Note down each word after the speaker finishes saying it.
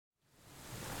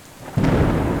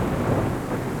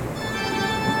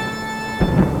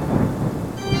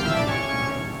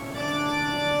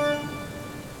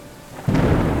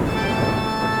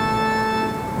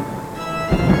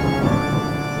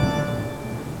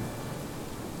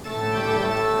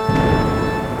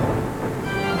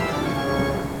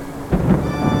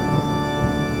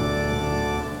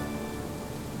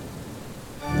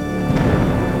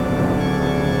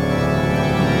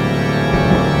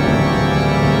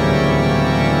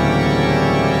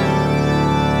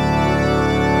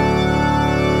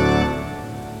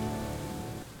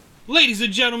Ladies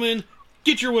and gentlemen,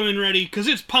 get your women ready, because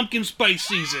it's pumpkin spice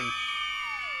season.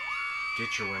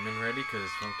 Get your women ready, because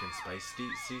it's pumpkin spice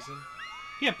season?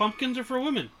 Yeah, pumpkins are for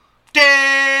women.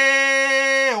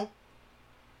 Dale!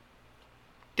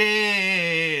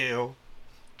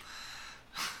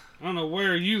 I don't know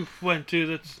where you went to.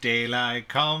 That's Daylight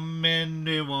coming,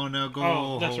 they wanna go.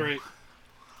 Oh, that's right.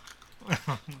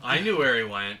 I knew where he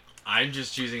went. I'm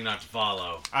just choosing not to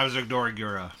follow. I was ignoring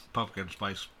your pumpkin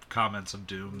spice comments of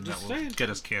doom Just that will saying. get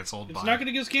us canceled. It's by not going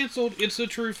to get us canceled. It's a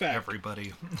true fact.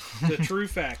 everybody. It's a true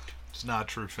fact. It's not a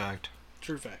true fact.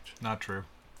 True fact. Not true.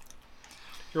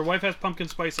 Your wife has pumpkin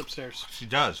spice upstairs. She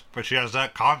does, but she has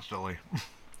that constantly.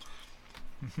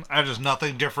 That is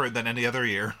nothing different than any other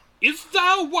year. Is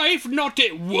thy wife not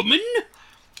a woman?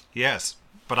 Yes,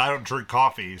 but I don't drink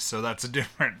coffee, so that's a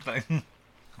different thing.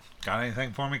 Got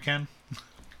anything for me, Ken?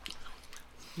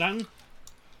 Nothing?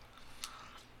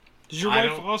 Does your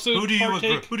wife also Who do you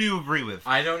partake? agree with?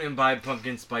 I don't imbibe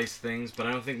pumpkin spice things, but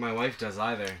I don't think my wife does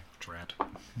either. Drat.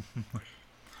 You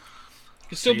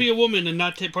can still be a woman and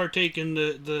not partake in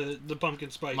the pumpkin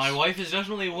spice. My wife is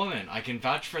definitely a woman. I can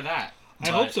vouch for that. I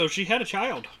hope so. She had a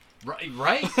child.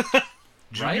 Right?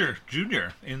 Junior,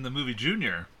 in the movie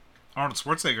Junior, Arnold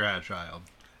Schwarzenegger had a child,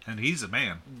 and he's a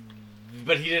man.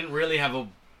 But he didn't really have a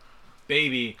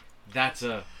baby. That's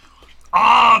a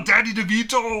Danny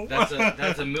DeVito!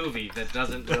 that's a movie that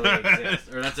doesn't really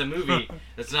exist, or that's a movie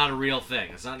that's not a real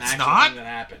thing. It's not an actual not? thing that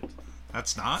happened.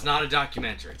 That's not? It's not a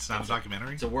documentary. It's not a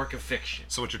documentary? It's a work of fiction.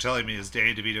 So what you're telling me is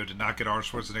Danny DeVito did not get Arnold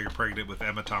Schwarzenegger pregnant with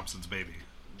Emma Thompson's baby.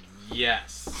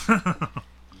 Yes.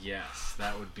 Yes,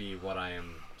 that would be what I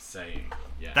am saying.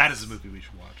 Yes. That is a movie we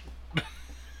should watch.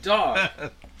 Dog.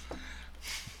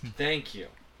 Thank you.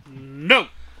 No.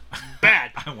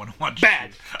 Bad. I want to watch Bad.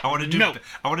 it. I want to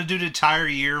do an entire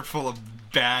year full of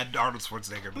bad Arnold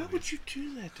Schwarzenegger movies. Why would you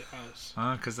do that to us?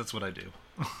 Because that's what I do.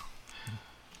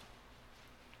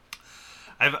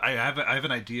 I have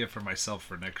an idea for myself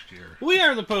for next year. We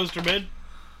are the poster men.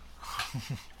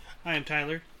 I am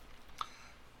Tyler.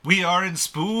 We are in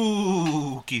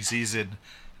spooky season.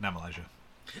 And I'm Elijah.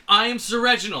 I am Sir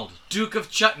Reginald, Duke of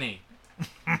Chutney.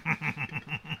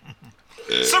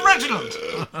 Sir Reginald!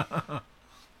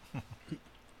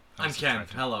 I'm Ken.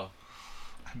 Hello.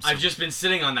 I've just been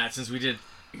sitting on that since we did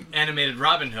animated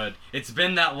Robin Hood. It's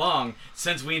been that long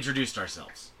since we introduced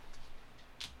ourselves.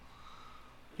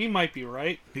 He might be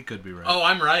right. He could be right. Oh,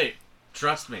 I'm right.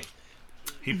 Trust me.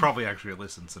 He probably actually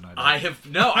listens tonight. I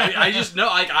just know.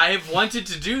 I have wanted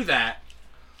to do that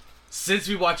since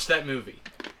we watched that movie.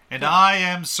 And I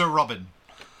am Sir Robin.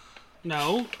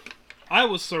 No. I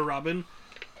was Sir Robin.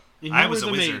 And you I were was a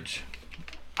the wizard. mage.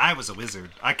 I was a wizard.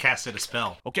 I casted a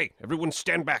spell. Okay, everyone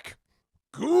stand back.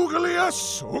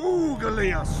 Googly-us,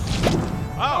 oogly-us.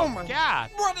 Oh my god!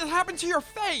 What happened to your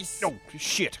face? Oh,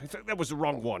 shit. That was the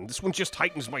wrong one. This one just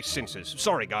heightens my senses.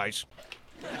 Sorry, guys.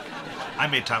 I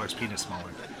made Tyler's penis smaller.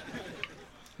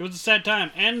 It was a sad time.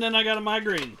 And then I got a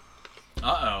migraine.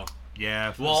 Uh-oh.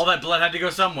 Yeah. Well, all that blood had to go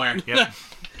somewhere. Yep.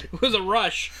 It was a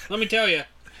rush. Let me tell you.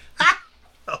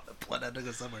 Blood had to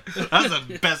go somewhere. That was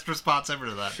the best response ever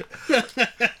to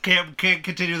that. Can't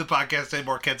continue the podcast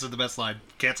anymore. Ken's in the best line.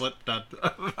 Cancel it. Done.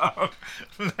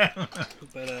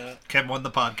 But Ken won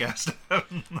the podcast.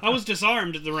 I was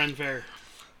disarmed at the Ren Fair.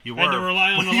 You Had were. to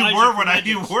rely on you Elijah were for when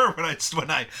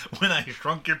magic. when I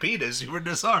shrunk your penis. You were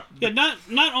disarmed. Yeah,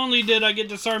 not only did I get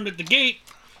disarmed at the gate,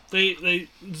 they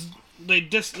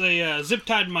zip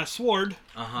tied my sword,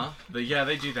 But yeah,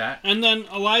 they do that. and then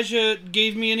Elijah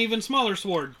gave me an even smaller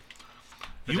sword.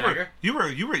 The dagger? You were,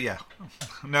 yeah.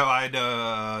 No, I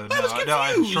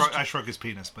confused. I shrunk his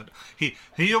penis, but he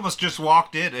almost just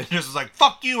walked in and just was like,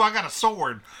 "Fuck you! I got a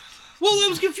sword." Well, I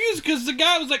was confused because the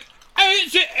guy was like,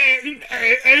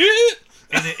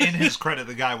 In his credit,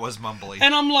 the guy was mumbly.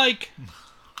 and I'm like,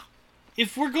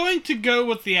 if we're going to go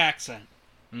with the accent,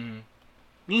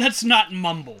 let's not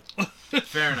mumble.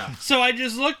 Fair enough. So I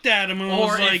just looked at him and Or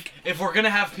was like, if we're gonna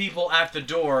have people at the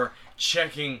door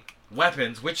checking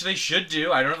weapons, which they should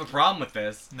do, I don't have a problem with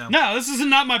this. no, this is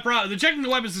not my problem. The checking the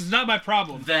weapons is not my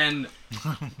problem. Then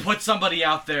put somebody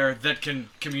out there that can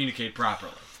communicate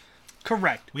properly.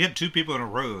 Correct. We had two people in a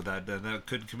row that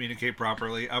couldn't communicate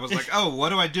properly. I was like, "Oh, what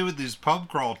do I do with these pub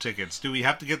crawl tickets? Do we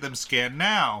have to get them scanned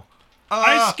now?"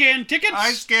 I scan tickets.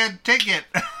 I scanned ticket.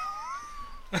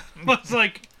 I was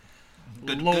like,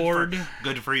 Lord.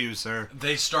 Good for you, sir.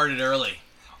 They started early.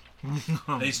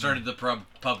 They started the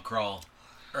pub crawl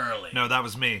early. No, that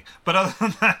was me. But other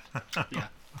than that, Yeah.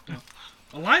 No.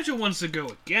 Elijah wants to go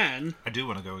again. I do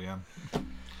want to go again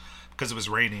because it was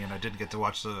rainy and I didn't get to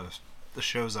watch the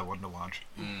shows I wanted to watch.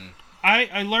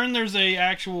 I learned there's a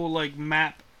actual like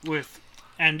map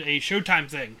and a Showtime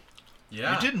thing.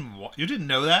 Yeah. You didn't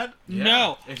know that? Yeah.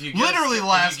 No. Literally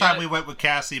last time we went with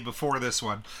Cassie before this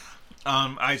one,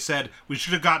 I said we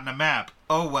should have gotten a map.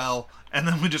 Oh well, and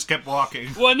then we just kept walking.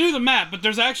 Well, I knew the map, but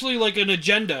there's actually like an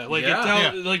agenda, like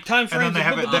like time frames. And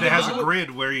then it has a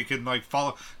grid where you can like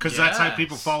follow, because that's how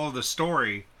people follow the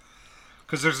story.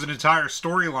 Because there's an entire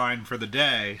storyline for the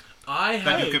day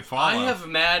that you can follow.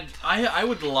 I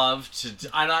would love to,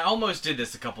 and I almost did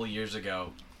this a couple years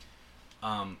ago.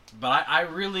 But I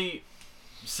really,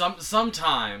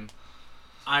 sometime,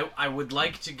 I would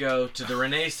like to go to the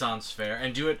Renaissance Fair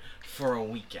and do it for a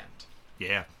weekend.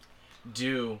 Yeah.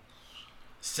 Do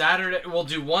Saturday, we'll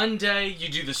do one day, you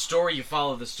do the story, you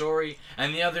follow the story,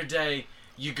 and the other day,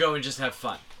 you go and just have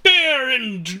fun. Beer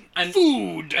and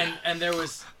food. And there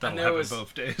was... That'll happen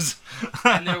both days.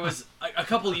 And there was, a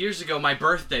couple years ago, my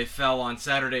birthday fell on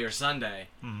Saturday or Sunday.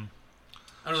 Mm-hmm.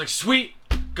 I was like, sweet,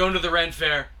 going to the Ren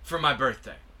Fair for my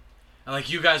birthday. And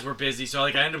like, you guys were busy, so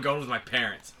like I ended up going with my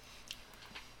parents.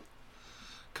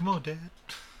 Come on, Dad.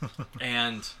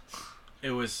 And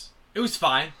it was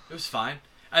fine. It was fine.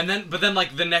 But then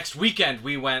like the next weekend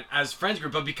we went as friends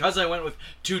group, but because I went with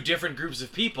two different groups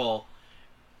of people,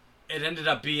 it ended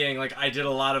up being like I did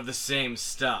a lot of the same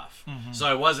stuff. Mm-hmm. So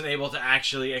I wasn't able to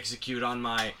actually execute on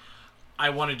I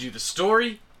want to do the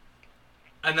story,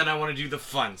 and then I want to do the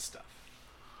fun stuff.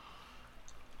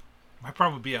 My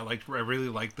problem would be I really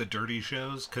like the dirty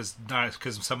shows because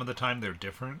some of the time they're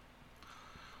different.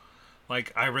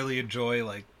 Like I really enjoy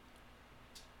like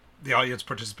the audience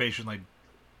participation, like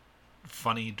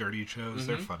funny dirty shows. Mm-hmm.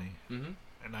 They're funny, mm-hmm.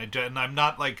 And I'm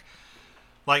not like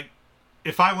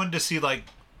if I wanted to see like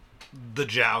the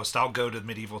joust, I'll go to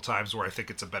Medieval Times where I think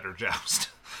it's a better joust.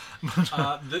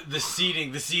 The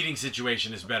seating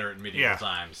situation is better at Medieval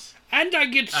Times, and I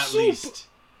get soup.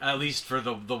 At least for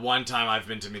the one time I've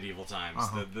been to Medieval Times,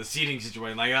 the seating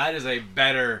situation, like that is a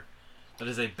better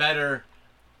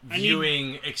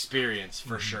viewing experience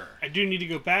for sure. I do need to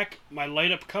go back. My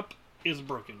light up cup is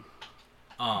broken.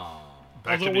 Oh.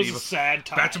 Although it was a sad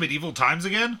time. Back to Medieval Times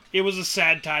again? It was a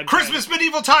sad time. Christmas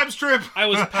Medieval Times trip! I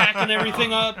was packing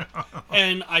everything up,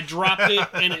 and I dropped it,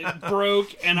 and it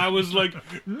broke, and I was like,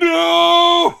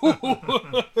 no!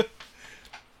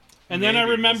 And then I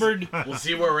remembered... We'll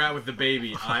see where we're at with the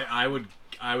baby. I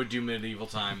would do Medieval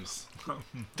Times.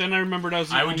 Then I remembered I was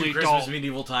the only adult. I would do Christmas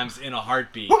Medieval Times in a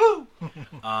heartbeat.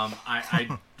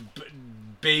 Woohoo!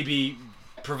 Baby,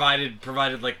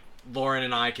 provided like Lauren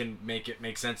and I can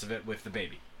make sense of it with the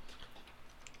baby.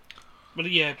 But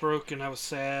yeah, it broke and I was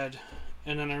sad.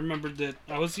 And then I remembered that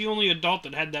I was the only adult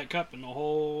that had that cup in the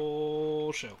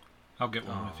whole show. I'll get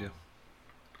one with you.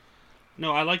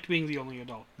 No, I liked being the only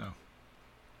adult. No.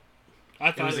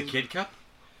 I thought it was a kid cup?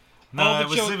 No,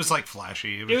 it was like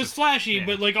flashy. It was flashy,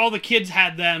 but like all the kids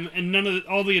had them, and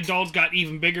all the adults got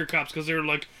even bigger cups because they were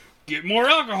like, get more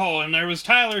alcohol. And there was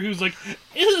Tyler who's like,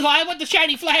 ew, I want the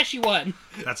shiny flashy one.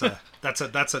 That's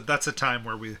a time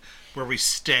where we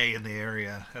stay in the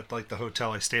area at like the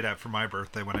hotel I stayed at for my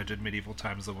birthday when I did Medieval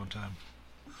Times the one time.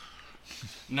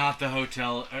 Not the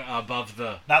hotel above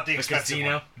the not the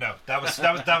casino. One. No, that was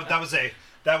a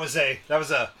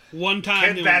one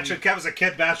time that was a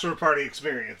kid bachelor party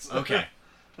experience. Okay,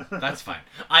 that's fine.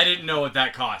 I didn't know what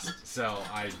that cost, so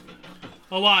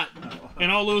a lot,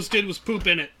 and all Lewis did was poop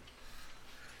in it.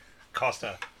 Cost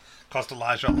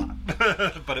Elijah a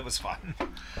lot, but it was fun.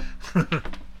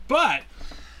 But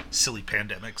silly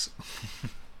pandemics.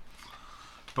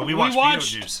 But we watched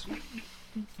Beetlejuice.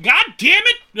 God damn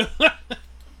it!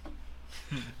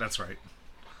 That's right.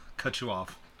 Cut you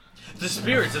off. The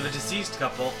spirits of a deceased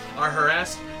couple are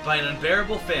harassed by an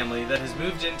unbearable family that has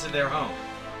moved into their home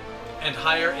and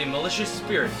hire a malicious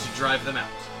spirit to drive them out.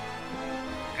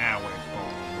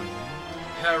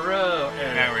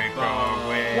 Eric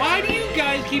Baldwin. Why do you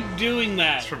guys keep doing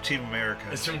that? It's from Team America.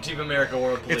 It's from Team America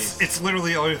World Police. It's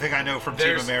literally the only thing I know from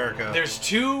Team America. There's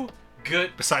two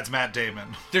good... Besides Matt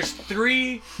Damon. There's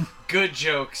three good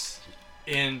jokes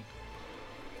in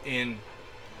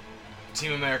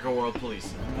Team America World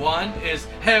Police. One is,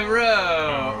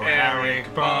 hello,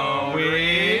 Eric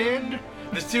Baldwin.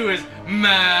 The two is,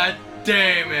 Matt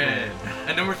Damon.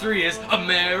 And number three is,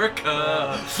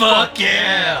 America, fuck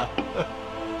yeah.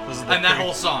 And that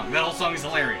whole song is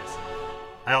hilarious.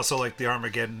 I also like the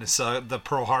Armageddon, the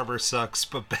Pearl Harbor sucks,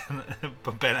 but Ben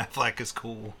Affleck is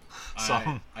cool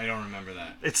song. I don't remember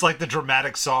that. It's like the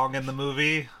dramatic song in the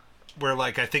movie where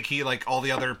like I think he like all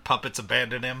the other puppets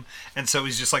abandon him, and so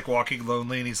he's just like walking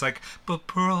lonely, and he's like, "But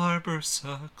Pearl Harbor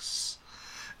sucks."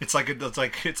 It's like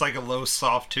a low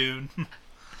soft tune,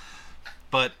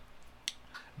 but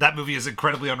that movie is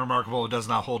incredibly unremarkable. It does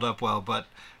not hold up well, but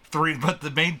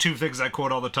the main two things I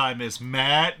quote all the time is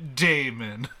Matt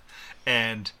Damon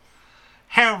and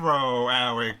Hello,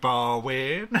 Alec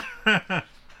Baldwin.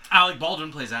 Alec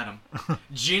Baldwin plays Adam.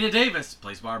 Gina Davis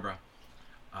plays Barbara.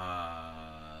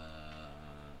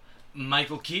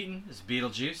 Michael Keaton is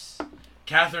Beetlejuice.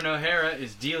 Catherine O'Hara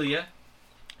is Delia.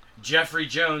 Jeffrey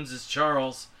Jones is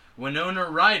Charles. Winona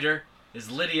Ryder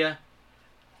is Lydia.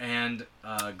 And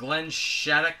Glenn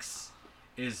Shaddix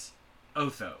is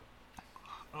Otho.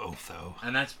 Otho.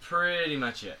 And that's pretty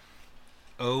much it.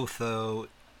 Otho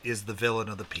is the villain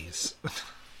of the piece.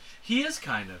 He is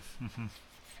kind of.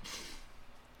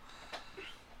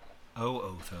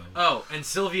 Otho. Oh, and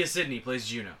Sylvia Sidney plays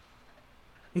Juno.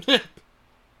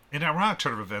 In ironic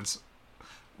turn of events,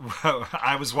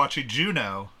 I was watching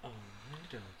Juno.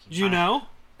 Juno?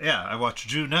 Yeah, I watched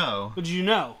Juno. What did you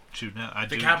know? Juno.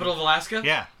 The capital of Alaska?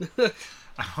 Yeah.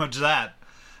 I watched that.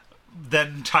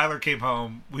 Then Tyler came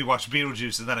home, we watched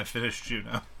Beetlejuice, and then I finished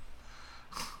Juno.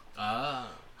 Ah.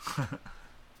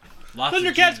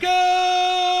 Thundercats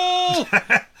go!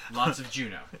 Lots of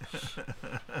Juno.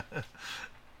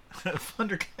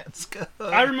 Thundercats go.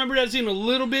 I remember that scene a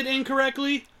little bit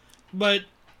incorrectly, but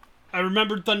I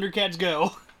remembered Thundercats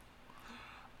go.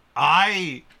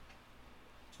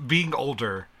 Being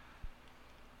older,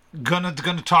 gonna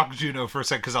talk Juno for a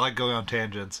second because I like going on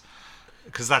tangents.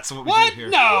 Because that's what we do here.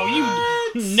 No,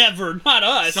 you never. Not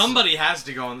us. Somebody has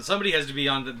to go on. Somebody has to be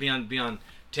on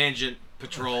tangent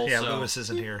patrol. Yeah, so Lewis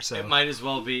isn't here, so it might as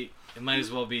well be. It might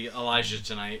as well be Elijah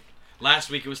tonight. Last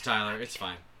week it was Tyler. It's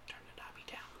fine. Turn the knobby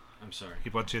down. I'm sorry. he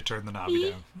wants you to turn the knobby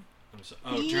down.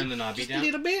 Oh, turn the knobby Just down. a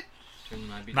little bit. Turn the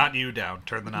knobby down. Not you down.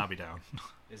 Turn the knobby down.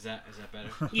 Is that better?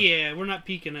 Yeah, we're not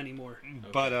peeking anymore.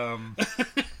 But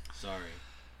Sorry.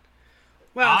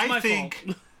 Well, it's I my think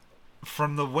fault.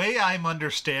 from the way I'm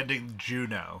understanding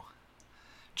Juno,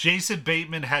 Jason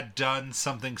Bateman had done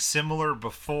something similar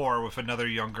before with another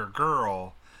younger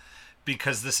girl,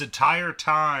 because this entire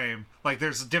time, like,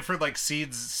 there's different like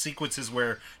sequences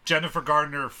where Jennifer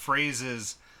Gardner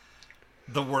phrases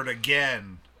the word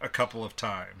again a couple of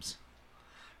times,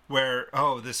 where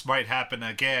this might happen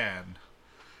again.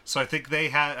 So I think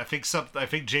I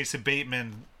think Jason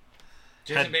Bateman.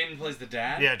 Jason Bateman plays the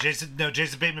dad? Yeah, Jason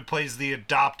Bateman plays the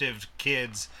adoptive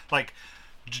kids. Like,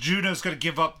 Juno's going to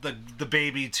give up the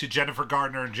baby to Jennifer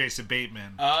Gardner and Jason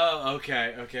Bateman. Oh,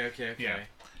 okay. Yeah.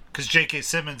 Because J.K.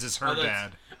 Simmons is her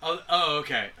dad.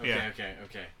 Okay. Yeah.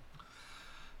 Okay.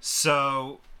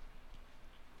 So,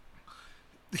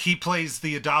 he plays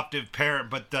the adoptive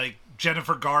parent, but, like,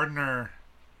 Jennifer Gardner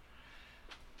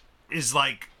is,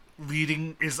 like,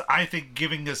 I think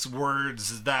giving us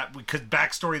words that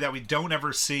backstory that we don't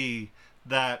ever see,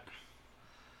 that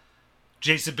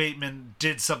Jason Bateman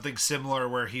did something similar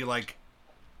where he like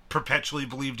perpetually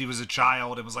believed he was a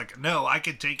child and was like, no, I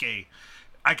could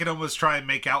almost try and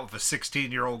make out with a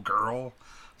 16-year-old girl.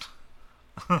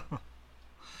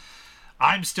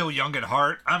 I'm still young at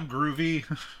heart. I'm groovy,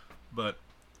 but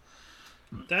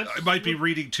I might be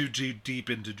reading too deep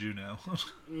into Juno.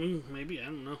 Maybe, I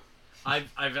don't know.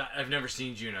 I've never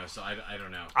seen Juno, so I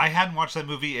don't know. I hadn't watched that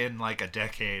movie in like a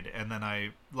decade, and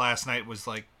then last night was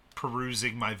like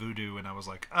perusing my Vudu, and I was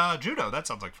like, Juno, that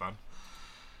sounds like fun.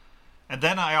 And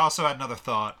then I also had another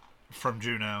thought from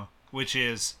Juno, which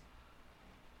is,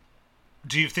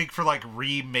 do you think for like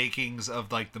remakings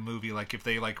of like the movie, like if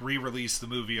they like re-release the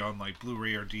movie on like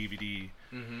Blu-ray or DVD,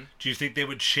 do you think they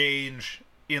would change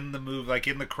in the movie, like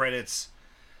in the credits,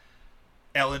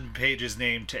 Ellen Page's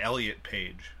name to Elliot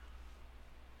Page?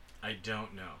 I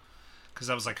don't know. Because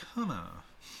I was like, I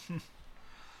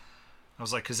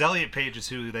was like, because Elliot Page is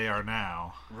who they are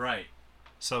now. Right.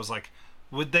 So I was like,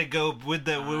 would they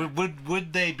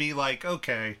be like,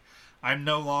 okay, I'm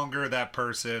no longer that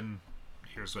person,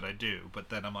 here's what I do. But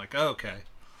then I'm like, okay,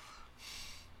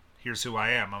 here's who I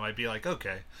am. I might be like,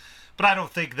 okay. But I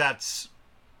don't think that,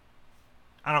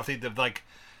 like,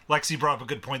 Lexi brought up a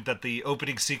good point that the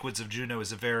opening sequence of Juno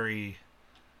is a very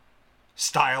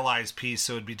stylized piece,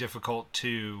 so it'd be difficult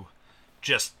to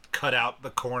just cut out the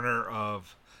corner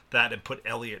of that and put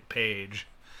Elliot Page.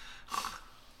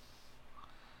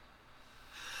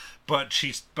 But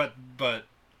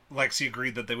Lexi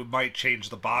agreed that they might change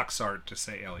the box art to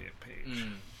say Elliot Page.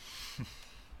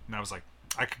 And I was like,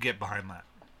 I could get behind that.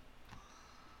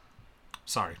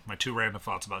 Sorry, my two random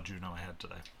thoughts about Juno I had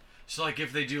today. So like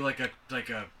if they do like a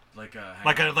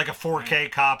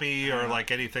 4K copy or like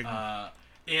anything.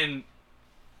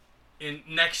 in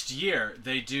next year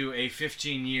they do a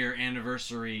 15-year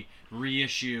anniversary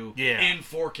reissue in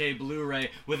 4K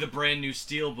Blu-ray with a brand new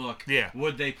steelbook.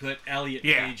 Would they put Elliot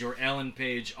Page or Ellen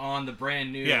Page on the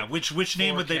brand new? Which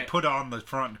name would they put on the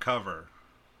front cover?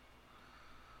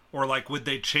 Or like, would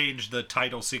they change the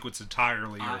title sequence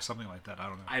entirely or something like that? I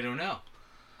don't know.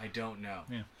 I don't know.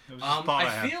 Yeah, it was just a thought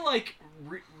I feel like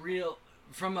real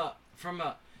from a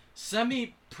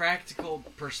semi-practical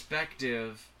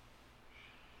perspective,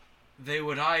 they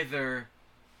would either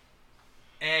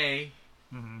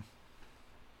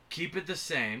keep it the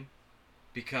same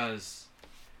because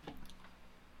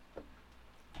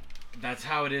that's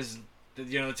how it is.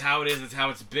 That's how it is. That's how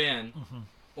it's been.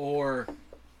 Or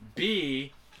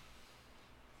B,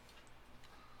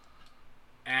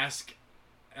 ask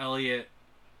Elliot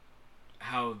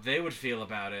how they would feel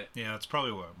about it. Yeah, that's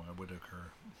probably what would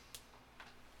occur.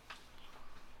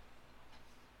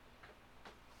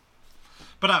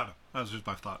 But I don't know. That was just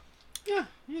my thought. Yeah,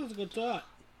 that was a good thought.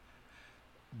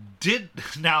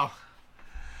 Now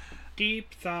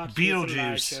Deep thoughts.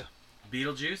 Beetlejuice.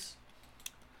 Beetlejuice?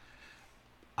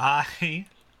 I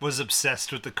was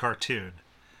obsessed with the cartoon.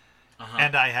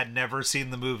 And I had never seen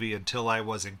the movie until I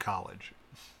was in college.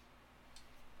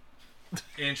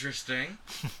 Interesting.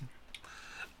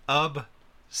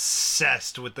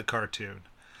 Obsessed with the cartoon.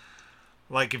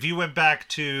 Like, if you went back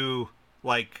to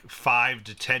like 5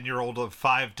 to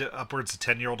upwards of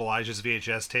 10-year-old Elijah's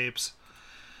VHS tapes,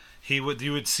 you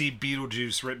would see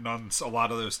Beetlejuice written on a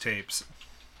lot of those tapes.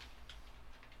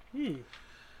 And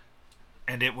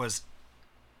it was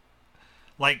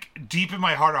like, deep in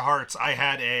my heart of hearts, I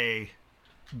had a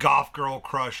goth girl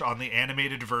crush on the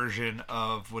animated version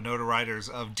of Winona Ryder's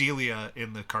of Delia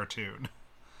in the cartoon.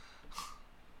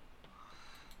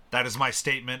 That is my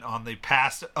statement on the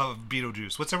past of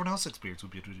Beetlejuice. What's everyone else's experience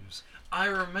with Beetlejuice? I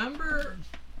remember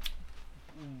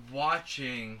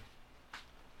watching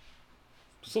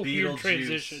So weird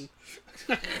transition.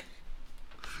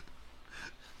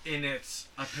 in its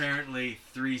apparently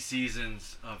 3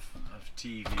 seasons of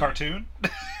TV. Cartoon?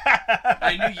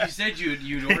 I knew you said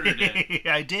you'd ordered it.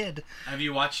 I did. Have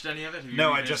you watched any of it?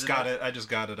 No, I just got it. I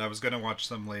was going to watch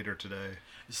some later today.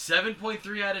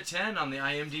 7.3 out of 10 on the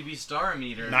IMDb star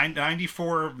meter.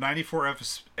 94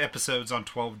 episodes on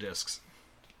 12 discs.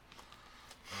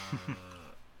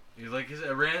 Like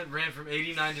it ran from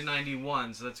 89 to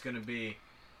 91, so that's going to be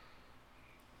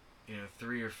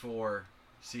 3 or 4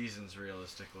 seasons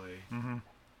realistically.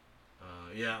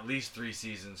 At least 3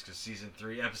 seasons, because season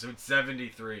 3, episode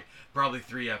 73, probably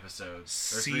 3 episodes.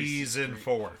 Season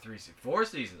 4. 4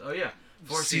 seasons. Oh yeah,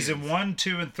 4 Season seasons. 1,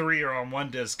 2, and 3 are on one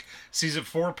disc. Season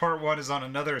 4 Part 1 is on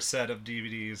another set of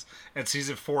DVDs, and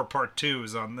Season 4 Part 2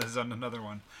 is on another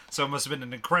one. So it must have been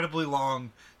an incredibly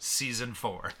long Season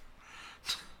 4.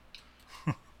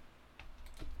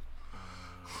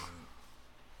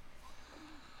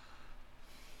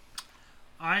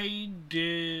 I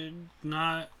did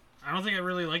not. I don't think I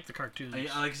really liked the cartoons.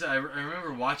 Like I said, I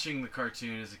remember watching the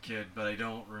cartoon as a kid, but I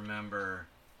don't remember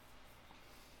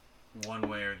one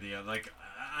way or the other. Like,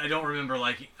 I don't remember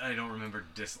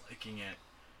disliking it.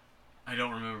 I don't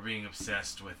remember being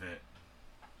obsessed with it.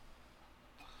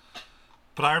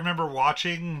 But I remember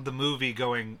watching the movie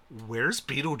going, where's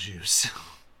Beetlejuice?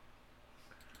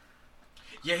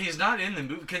 Yeah, he's not in the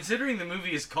movie. Considering the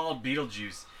movie is called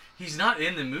Beetlejuice, he's not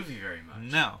in the movie very much.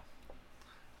 No.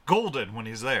 Golden when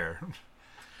he's there.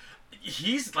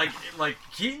 He's like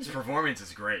Keaton's performance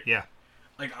is great. Yeah.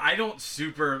 Like, I don't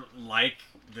super like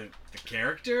the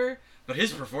character, but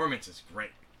his performance is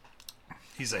great.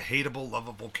 He's a hateable,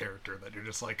 lovable character that you're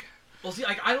just like... Well, see,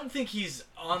 I don't think he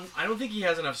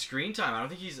has enough screen time. I don't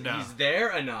think he's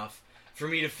there enough for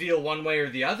me to feel one way or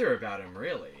the other about him,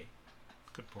 really.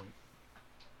 Good point.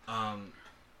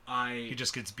 He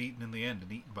just gets beaten in the end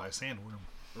and eaten by a sandworm.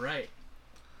 Right.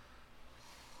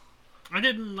 I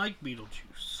didn't like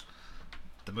Beetlejuice.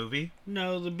 The movie?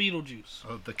 No, the Beetlejuice.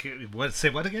 Oh, the kid. What? Say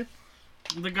what again?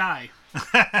 The guy.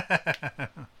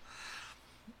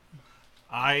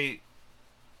 I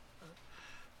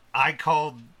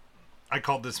called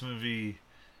this movie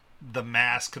The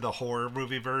Mask, the horror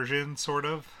movie version, sort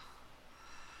of.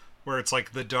 Where it's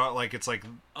like the dog, like it's like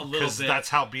a little because bit. that's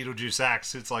how Beetlejuice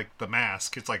acts. It's like The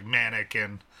Mask. It's like manic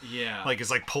and yeah, like it's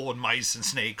like pulling mice and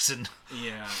snakes and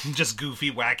yeah, just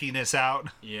goofy wackiness out.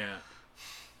 Yeah,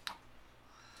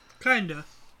 Kinda.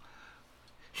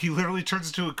 He literally turns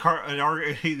into a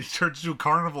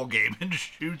carnival game and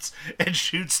shoots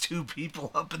 2 people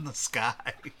up in the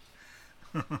sky.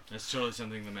 That's totally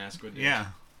something The Mask would do. Yeah.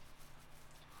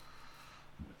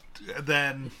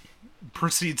 Then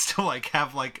proceeds to like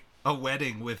have like a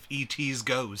wedding with E.T.'s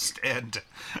ghost, and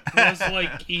It was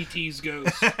like E.T.'s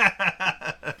ghost.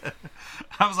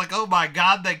 I was like, oh my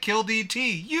god, they killed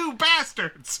E.T. You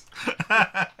bastards!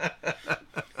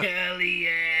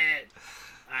 Elliot,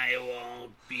 I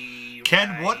won't be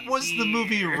Ken, what right was the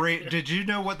movie here. Did you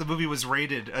know what the movie was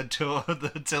rated until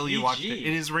you watched it? PG.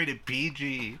 It is rated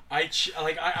PG.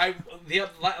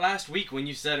 Last week when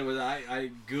you said it was,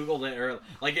 I googled it, or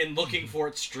like in looking for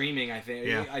it streaming, I think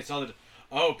Yeah. I saw that.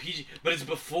 Oh, PG, but it's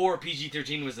before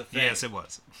PG-13 was a thing. Yes, it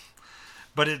was.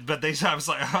 But I was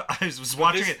like, I was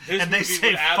watching it, This and they movie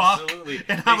say would fuck, absolutely-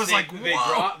 and they I was say- like,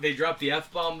 whoa. they dropped the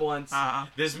F-bomb once. Uh-huh.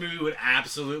 This movie would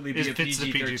absolutely be It a fits the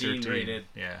PG-13 rated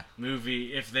Yeah.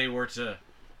 movie if they were to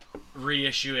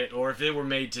reissue it, or if it were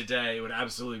made today, it would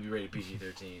absolutely be rated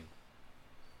PG-13.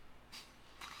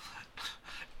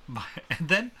 And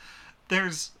then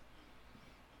there's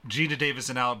Gina Davis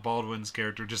and Alec Baldwin's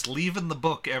character just leaving the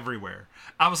book everywhere.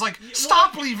 I was like,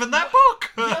 stop leaving that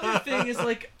book! The other thing is,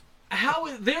 like,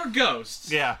 they're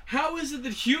ghosts. Yeah. How is it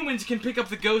that humans can pick up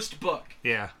the ghost book?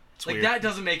 Yeah, it's Like, weird. that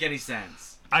doesn't make any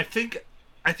sense. I think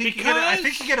you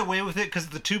get away with it because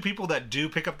the two people that do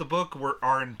pick up the book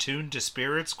are in tune to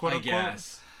spirits, quote I unquote.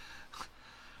 guess.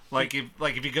 Like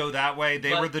if you go that way,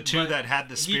 they were the two that had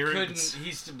the spirits.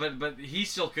 But he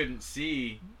still couldn't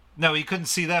see. No, he couldn't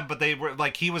see them, but they were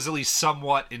like he was at least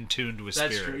somewhat in tune with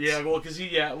That's spirits. true. Yeah, well, because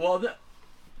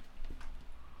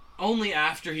only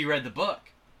after he read the book.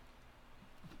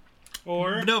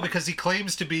 Or No, because he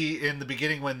claims to be in the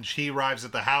beginning when she arrives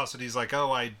at the house, and he's like,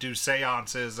 "Oh, I do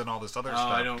seances and all this other Oh,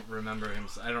 stuff." I don't remember him.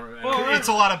 I don't. It's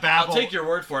a lot of babble. I'll take your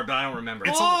word for it, but I don't remember.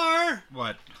 or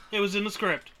What? it was in the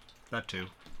script. That too,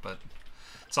 but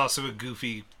it's also a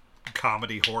goofy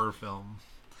comedy horror film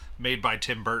made by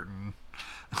Tim Burton.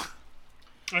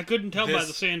 I couldn't tell by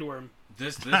This- the sandworm.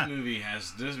 This movie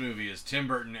is Tim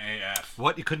Burton AF.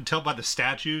 What, you couldn't tell by the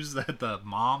statues that the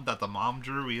mom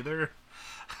drew either?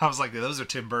 I was like, those are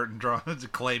Tim Burton drawings,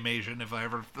 claymation if I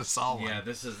ever saw one. Yeah,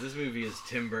 this movie is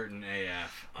Tim Burton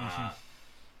AF.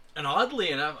 And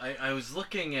oddly enough, I was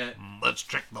looking at Let's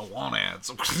check the want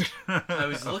ads. I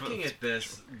was looking at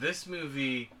this. This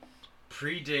movie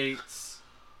predates.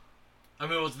 I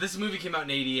mean, this movie came out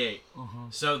in '88.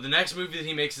 So the next movie that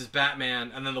he makes is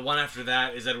Batman, and then the one after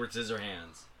that is Edward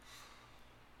Scissorhands.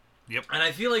 Yep. And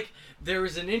I feel like there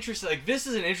is an interest. Like, this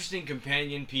is an interesting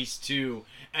companion piece to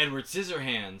Edward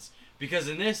Scissorhands, because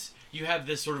in this you have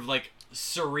this sort of like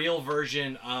surreal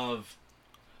version of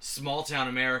small town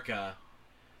America,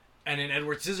 and in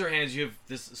Edward Scissorhands you have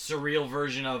this surreal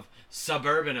version of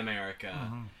suburban America,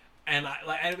 and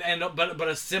but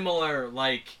a similar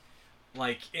like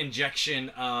injection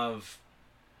of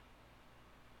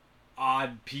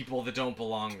odd people that don't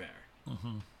belong there.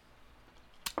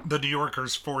 The New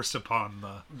Yorkers forced upon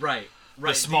the... Right.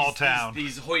 The small town.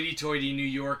 These hoity-toity New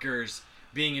Yorkers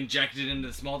being injected into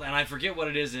the small town. And I forget what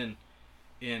it is in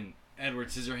Edward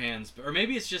Scissorhands, or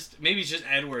maybe it's just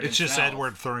Edward. It's just himself.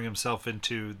 Edward throwing himself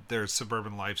into their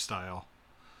suburban lifestyle.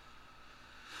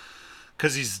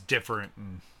 Because he's different,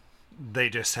 and they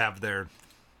just have their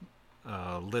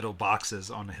little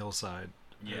boxes on the hillside.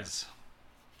 Yes.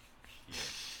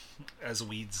 As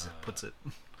Weeds puts it.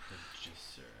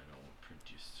 Producer. I don't want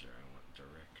producer. I want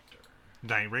director.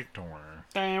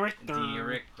 Director.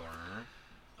 Director.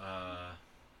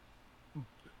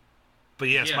 But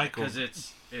yes, yeah, Michael. because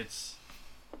it's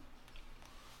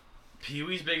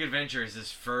Pee-wee's Big Adventure is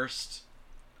his first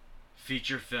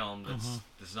feature film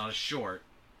that's not a short,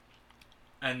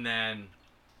 and then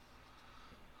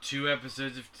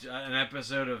an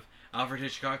episode of Alfred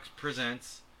Hitchcock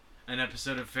Presents, an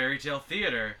episode of Fairy Tale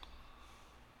Theater,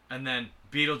 and then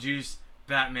Beetlejuice,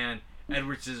 Batman,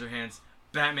 Edward Scissorhands,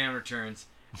 Batman Returns,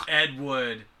 Ed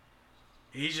Wood.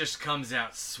 He just comes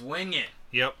out swinging.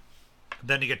 Yep.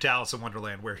 Then you get to Alice in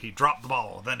Wonderland, where he dropped the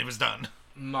ball. Then he was done.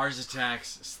 Mars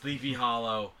Attacks, Sleepy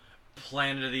Hollow,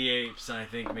 Planet of the Apes, and I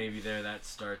think maybe that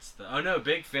starts the... Oh no,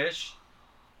 Big Fish,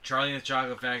 Charlie and the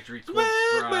Chocolate Factory, Corpse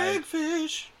Bride, Big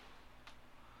fish.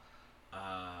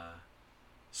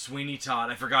 Sweeney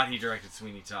Todd. I forgot he directed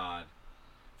Sweeney Todd.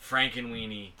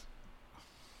 Frankenweenie,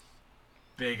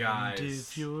 Big And Eyes,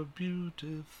 if you're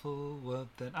beautiful, what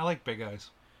then? I like Big Eyes.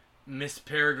 Miss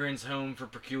Peregrine's Home for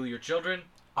Peculiar Children.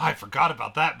 I forgot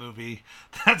about that movie.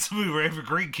 That's the movie where Ava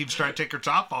Green keeps trying to take her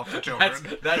top off the children.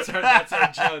 That's our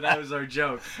joke. That was our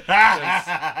joke.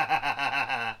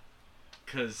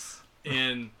 Because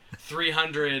in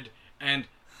 360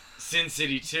 Sin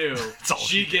City 2, all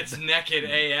she she gets naked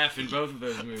AF in both of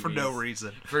those movies. For no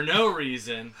reason. For no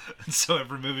reason. So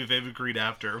every movie Ava agreed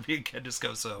after, me and Ken just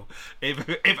go, so, Ava,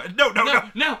 no.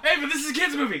 No, Ava, this is a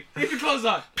kid's movie. Keep your clothes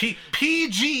on.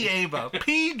 PG, Ava,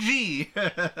 PG.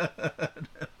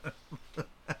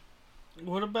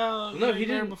 What about No, he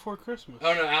Nightmare didn't. Before Christmas?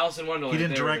 Oh, no, Alice in Wonderland. He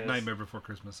didn't There it direct is. Nightmare Before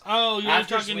Christmas. Oh, you're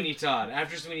After talking... Sweeney Todd.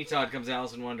 After Sweeney Todd comes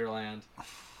Alice in Wonderland.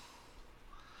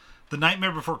 The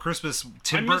Nightmare Before Christmas,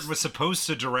 Tim Burton was supposed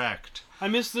to direct. I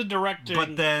missed the directing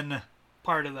But then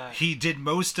part of that. he did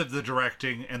most of the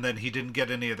directing, and then he didn't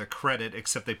get any of the credit,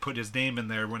 except they put his name in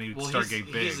there when he started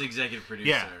getting big. He's the executive producer.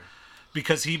 Yeah.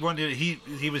 Because he wanted,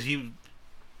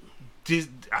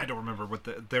 I don't remember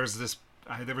what there was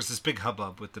this big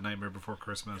hubbub with the Nightmare Before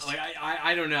Christmas. Like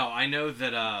I don't know. I know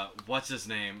that what's his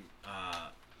name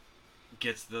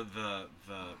gets the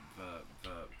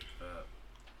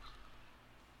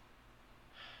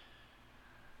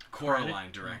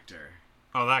Coraline director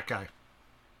Oh, that guy.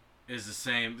 is the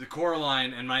same. The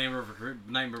Coraline and Nightmare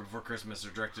Before Christmas are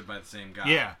directed by the same guy.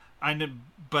 Yeah, I know,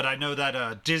 but I know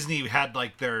that Disney had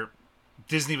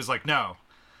Disney was like, no,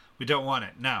 we don't want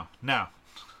it, no.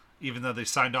 Even though they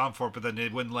signed on for it, but then they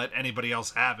wouldn't let anybody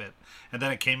else have it. And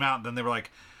then it came out, and then they were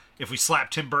like, if we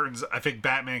slap Tim Burton's, I think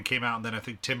Batman came out, and then I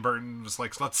think Tim Burton was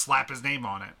like, let's slap his name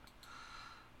on it.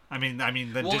 I mean, then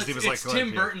Well, Disney was it's like,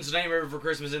 Tim Burton's Nightmare Before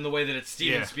Christmas in the way that it's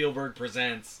Steven Yeah. Spielberg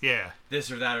presents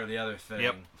this or that or the other thing.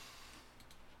 Yep.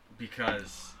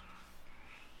 Because,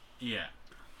 yeah.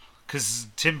 Because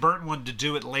Tim Burton wanted to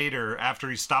do it later after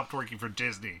he stopped working for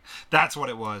Disney. That's what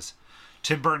it was.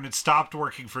 Tim Burton had stopped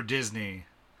working for Disney,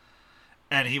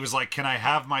 and he was like, can I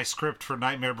have my script for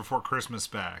Nightmare Before Christmas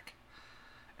back?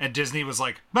 And Disney was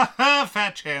like,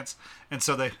 fat chance. And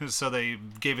so they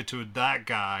gave it to that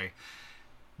guy.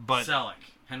 But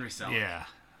Henry Selick. yeah,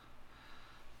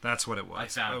 that's what it was. I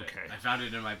found it. I found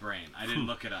it in my brain. I didn't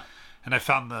look it up. And I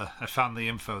found the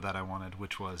info that I wanted,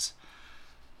 which was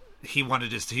he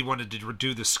wanted to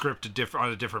do the script on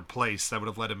a different place that would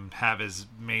have let him have his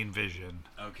main vision.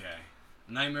 Okay.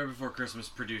 Nightmare Before Christmas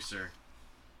producer.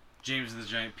 James and the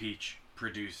Giant Peach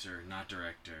producer, not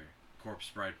director.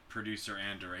 Corpse Bride producer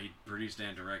and director. He produced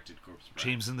and directed Corpse Bride.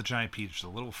 James and the Giant Peach, the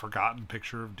little forgotten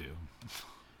picture of doom.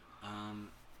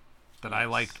 That I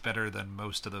liked better than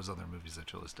most of those other movies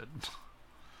that you listed.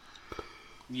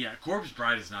 Yeah, Corpse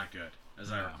Bride is not good,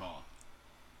 as I recall.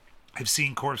 I've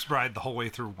seen Corpse Bride the whole way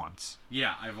through once.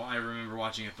 Yeah, I remember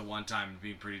watching it the one time and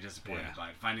being pretty disappointed by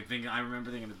it. I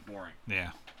remember thinking it was boring.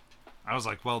 Yeah. I was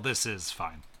like, well, this is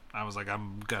fine. I was like,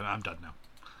 I'm done now.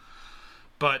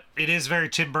 But it is very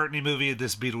Tim Burton-y movie,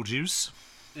 this Beetlejuice.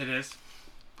 It is.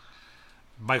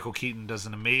 Michael Keaton does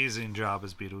an amazing job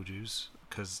as Beetlejuice,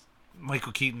 because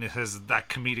Michael Keaton has that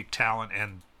comedic talent,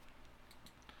 and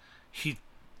he's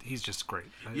just great.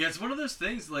 Yeah, it's one of those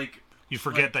things, like... You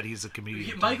forget that he's a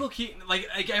comedian. Michael Keaton, like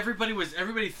everybody was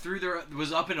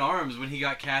up in arms when he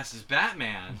got cast as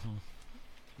Batman. Mm-hmm.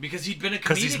 Because he'd been a comedic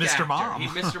actor. Because he's Mr. Mom.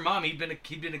 He's Mr. Mom. He'd been a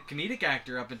comedic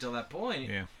actor up until that point.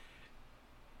 Yeah.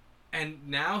 And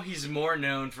now he's more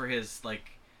known for his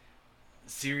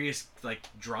serious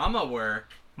drama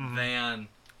work than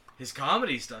his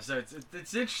comedy stuff. So it's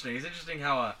interesting. It's interesting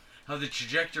how the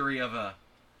trajectory of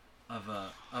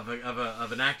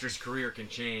an actor's career can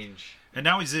change. And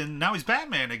now he's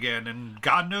Batman again, and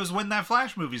God knows when that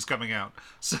Flash movie's coming out.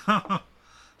 So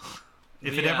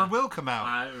if it ever will come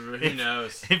out, who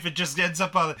knows? If it just ends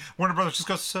up on Warner Brothers, just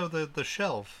goes the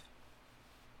shelf.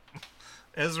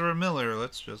 Ezra Miller,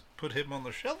 let's just put him on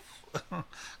the shelf.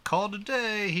 Call it a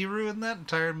day. He ruined that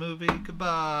entire movie.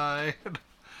 Goodbye.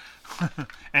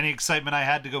 Any excitement I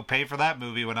had to go pay for that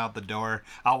movie went out the door.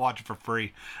 I'll watch it for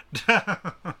free.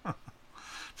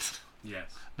 Yes.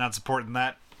 Not supporting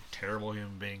that terrible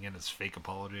human being in his fake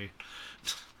apology.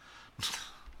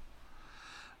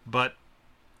 But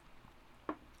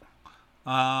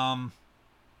Winona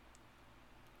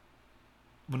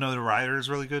Ryder is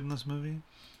really good in this movie.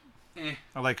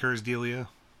 I like her as Delia.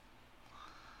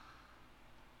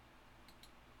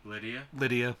 Lydia.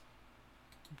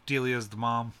 Delia's the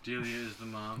mom. Delia is the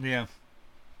mom. Yeah.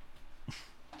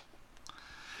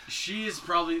 She is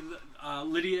probably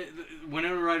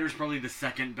Winona Ryder is probably the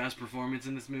second best performance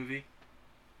in this movie.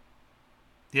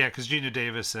 Yeah, because Gina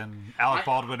Davis and Alec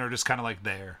Baldwin are just kind of like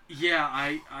there. Yeah,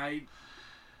 I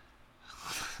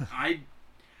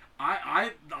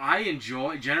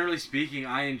enjoy, generally speaking,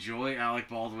 I enjoy Alec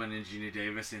Baldwin and Gina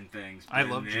Davis in things. I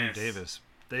love Gina Davis.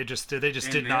 They just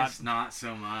did not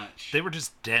so much. They were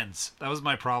just dense. That was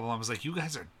my problem. I was like, you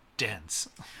guys are dense.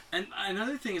 And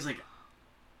another thing is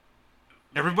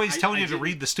Everybody's telling you to didn't-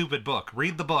 read the stupid book.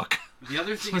 Read the book. The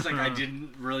other thing is, like, I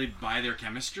didn't really buy their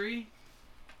chemistry.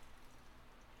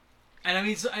 And I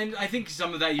mean, and I think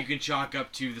some of that you can chalk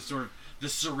up to the sort of the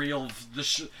surreal,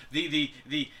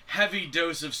 the heavy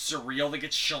dose of surreal that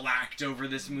gets shellacked over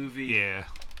this movie. Yeah.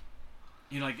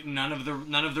 You know, like none of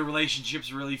the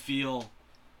relationships really feel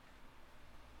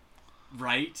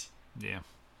right. Yeah.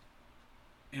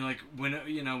 You know, like when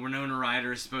Winona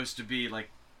Ryder is supposed to be like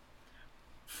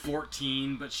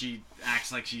 14, but she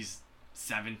acts like she's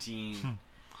 17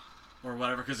 or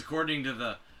whatever. Because according to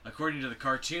the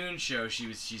cartoon show,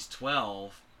 she's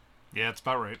 12. Yeah, it's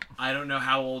about right. I don't know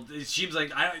how old. It seems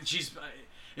like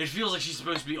it feels like she's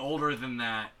supposed to be older than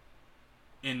that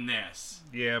in this.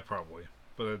 Yeah, probably.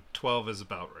 But 12 is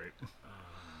about right.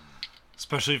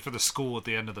 Especially for the school at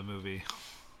the end of the movie.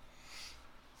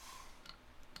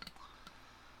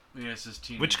 Yeah, it's just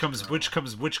teenage Which comes girl.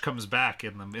 back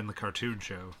in the cartoon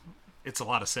show. It's a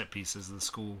lot of set pieces of the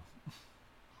school.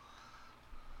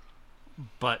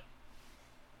 But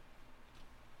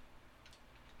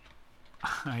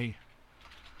I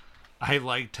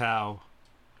liked how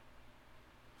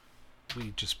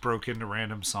we just broke into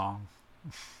random song.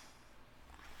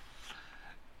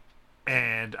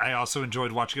 And I also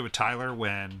enjoyed watching it with Tyler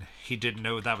when he didn't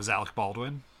know that was Alec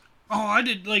Baldwin. Oh, I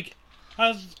did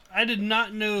I did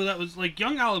not know that was like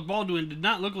young Alec Baldwin did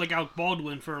not look like Alec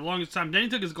Baldwin for the longest time. Then he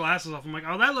took his glasses off. I'm like,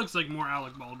 oh, that looks like more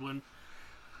Alec Baldwin.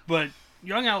 But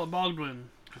young Alec Baldwin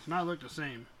does not look the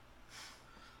same.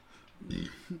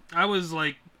 I was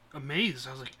like amazed.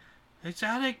 I was like, it's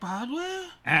Alec Baldwin?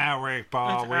 Alec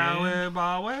Baldwin. It's Alec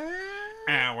Baldwin?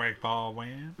 Alec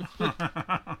Baldwin.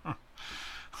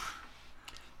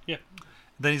 Yeah.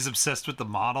 Then he's obsessed with the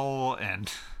model,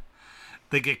 and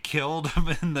they get killed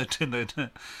in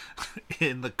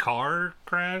the car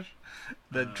crash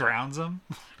that drowns him.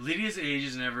 Lydia's age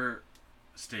is never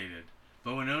stated,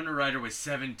 but Winona Ryder was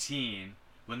 17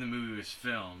 when the movie was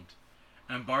filmed,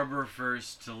 and Barbara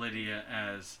refers to Lydia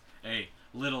as a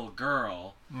little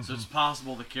girl, so it's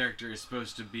possible the character is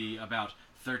supposed to be about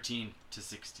 13 to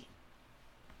 16.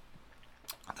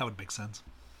 That would make sense.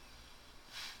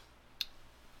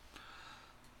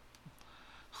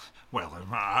 Well,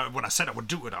 when I said I would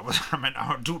do it, I meant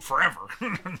I would do it forever.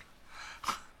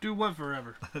 Do what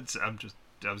forever? I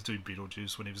was doing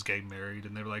Beetlejuice when he was getting married,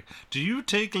 and they were like, "Do you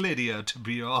take Lydia to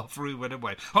be your free wedded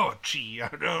wife?" Oh, gee,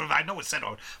 I know it said,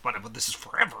 but this is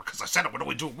forever because I said I would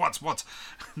only do it once.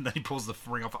 And then he pulls the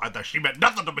ring off. I thought she meant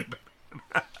nothing to me,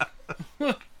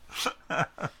 baby.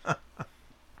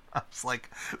 It's like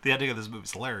the ending of this movie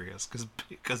is hilarious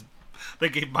because they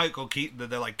gave Michael Keaton, and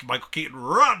they're like, "Michael Keaton,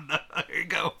 run!" There you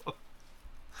go.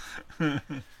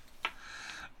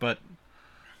 But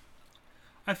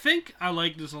I think I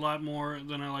like this a lot more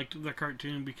than I liked the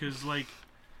cartoon because, like,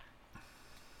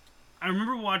 I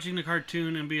remember watching the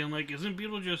cartoon and being like, isn't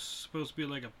Beetlejuice supposed to be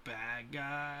like a bad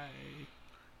guy?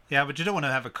 yeah, but you don't want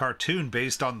to have a cartoon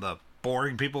based on the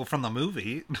boring people from the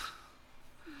movie.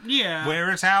 Yeah.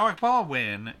 Where is Alec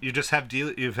Baldwin? You just have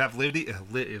you have Lydia.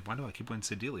 Why do I keep wanting to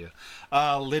say Delia?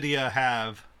 Lydia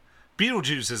have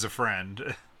Beetlejuice as a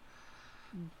friend.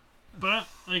 But,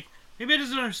 like, maybe I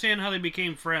just don't understand how they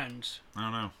became friends. I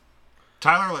don't know.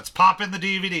 Tyler, let's pop in the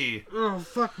DVD. Oh,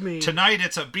 fuck me. Tonight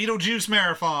it's a Beetlejuice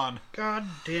marathon. God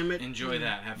damn it. Enjoy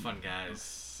that. Have fun,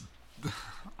 guys.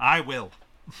 I will.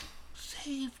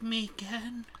 Save me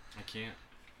again. I can't.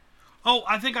 Oh,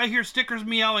 I think I hear stickers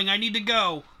meowing. I need to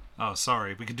go. Oh,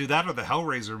 sorry. We could do that or the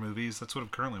Hellraiser movies. That's what I'm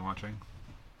currently watching.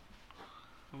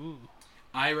 Ooh.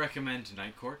 I recommend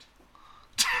Night Court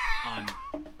on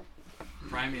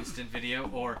Prime Instant Video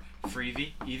or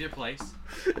Freevee, either place.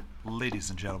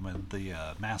 Ladies and gentlemen, the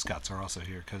mascots are also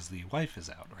here because the wife is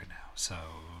out right now. So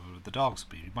the dogs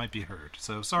might be heard.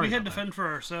 So sorry. We had about to that. fend for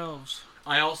ourselves.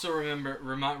 I also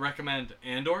recommend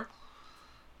Andor.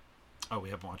 Oh, we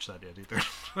haven't watched that yet either.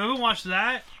 We haven't watched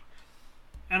that.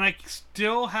 And I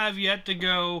still have yet to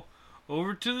go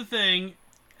over to the thing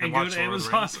and go watch to Lord of the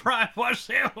Amazon Rings. Prime, watch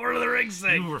the Lord of the Rings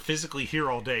thing. You were physically here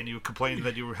all day, and you complained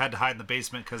that you had to hide in the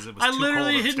basement because it was I too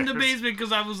literally cold hid in the upstairs. basement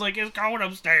because I was like, it's going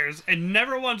upstairs. And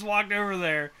never once walked over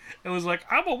there. It was like,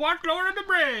 I'm going to watch Lord of the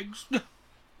Rings.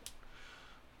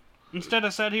 Instead, I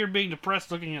sat here being depressed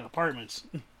looking at apartments.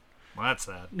 Well, that's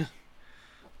sad.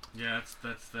 Yeah,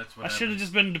 that's what I should have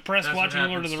just been depressed watching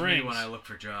Lord of the Rings. when I look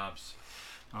for jobs.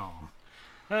 Oh,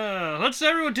 Let's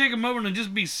everyone take a moment and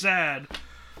just be sad.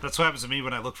 that's what happens to me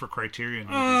when I look for Criterion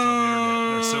movies on the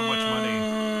internet. There's so much money.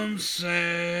 I'm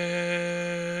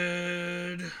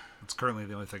sad. It's currently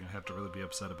the only thing I have to really be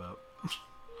upset about.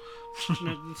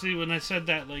 No, see, when I said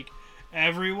that, like,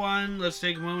 everyone, let's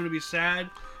take a moment to be sad.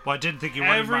 Well, I didn't think you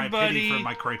wanted my pity Everybody for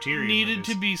my Criterion needed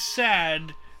movies. to be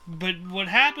sad, but what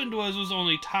happened was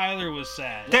only Tyler was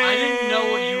sad. I didn't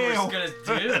know what you were gonna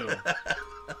do.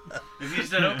 If you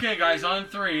said, "Okay, guys, on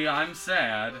 3, I'm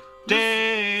sad."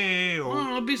 Dale.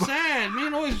 Oh, I'll be sad.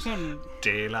 Man, always something.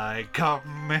 Daylight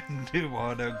come and you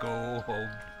wanna go home.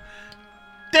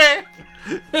 Dale.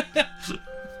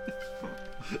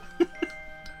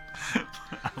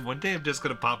 One day I'm just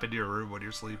gonna pop into your room when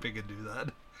you're sleeping and do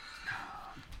that.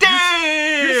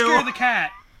 Dale. You scare the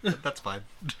cat. That's fine.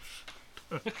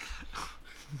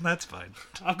 That's fine.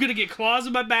 I'm gonna get claws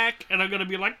in my back, and I'm gonna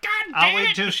be like, God damn I'll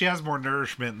wait it! till she has more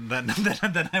nourishment, and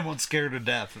then I won't scare her to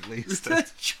death, at least.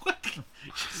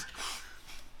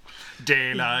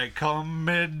 Daylight come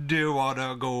and do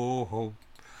wanna go home.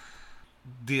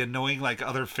 The annoying, like,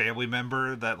 other family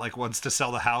member that, like, wants to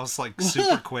sell the house, like,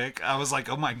 super quick. I was like,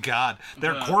 oh my god.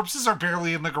 Their corpses are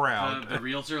barely in the ground. The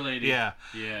realtor lady. Yeah.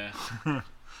 Yeah.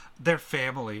 Their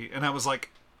family. And I was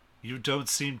like, you don't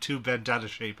seem too bent out of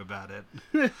shape about it.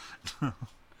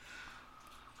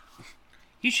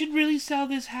 You should really sell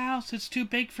this house. It's too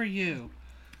big for you.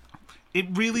 It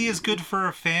really is good for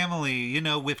a family, you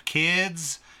know, with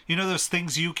kids. You know those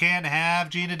things you can't have,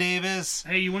 Gina Davis?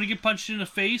 Hey, you want to get punched in the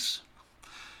face?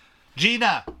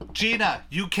 Gina,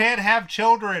 you can't have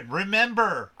children.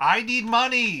 Remember, I need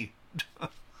money.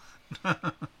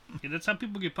 Yeah, that's how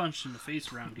people get punched in the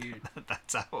face around here.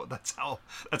 That's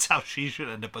how she should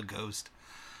end up a ghost.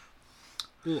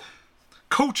 Ugh.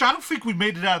 Coach, I don't think we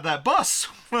made it out of that bus.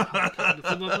 The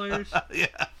football players?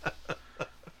 Yeah.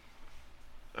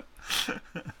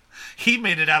 He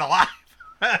made it out alive.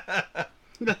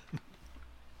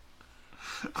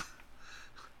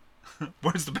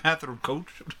 Where's the bathroom,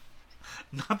 Coach?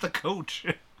 Not the coach.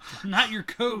 Not your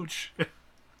coach.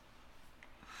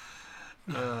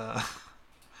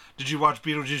 Did you watch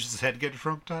Beetlejuice's head get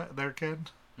shrunk there, Ken?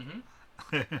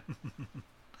 Mm-hmm.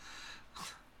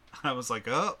 I was like,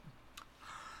 oh.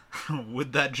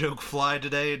 Would that joke fly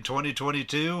today in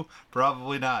 2022?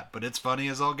 Probably not, but it's funny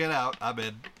as all get out. I'm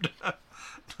in.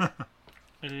 I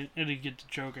didn't get the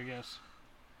joke, I guess.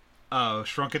 Oh,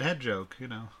 shrunken head joke, you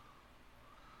know.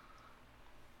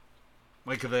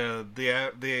 Like there's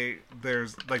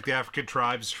like the African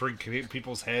tribes shrink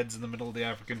people's heads in the middle of the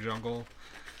African jungle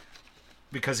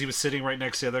because he was sitting right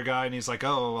next to the other guy, and he's like,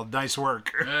 "Oh, well, nice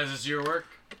work." Is this your work?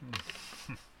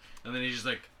 And then he just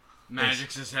like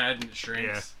magics his head and it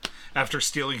shrinks. Yeah. After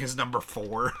stealing his number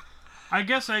 4. I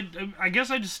guess I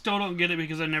just still don't get it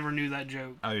because I never knew that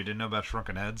joke. Oh, you didn't know about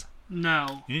shrunken heads?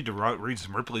 No. You need to read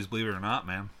some Ripley's Believe It or Not,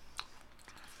 man.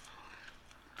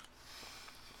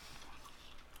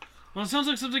 Well, it sounds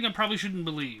like something I probably shouldn't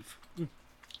believe.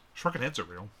 Shrunken heads are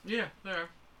real. Yeah, they are.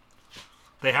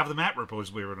 They have them at Ripley's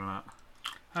Believe It or Not.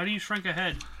 How do you shrink a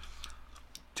head?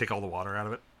 Take all the water out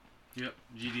of it. Yep,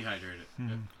 you dehydrate it.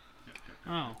 Mm-hmm. Yep.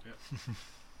 Oh. Yep.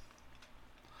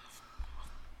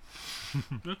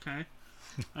 Okay.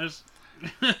 I just...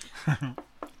 I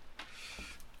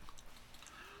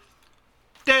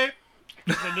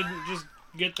didn't just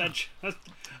get that...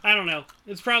 I don't know.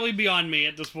 It's probably beyond me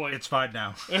at this point. It's fine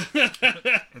now.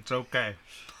 It's okay.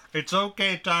 It's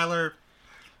okay, Tyler.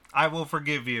 I will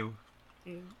forgive you.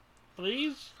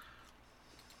 Please?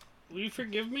 Will you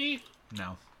forgive me?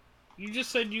 No. You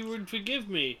just said you would forgive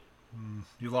me.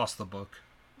 You lost the book.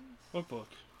 What book?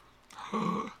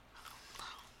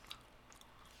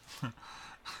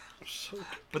 So...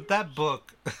 But that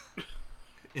book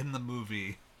in the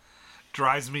movie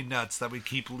drives me nuts that we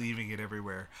keep leaving it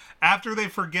everywhere. After they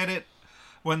forget it,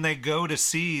 when they go to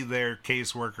see their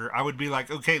caseworker, I would be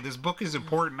like, okay, this book is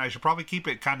important. I should probably keep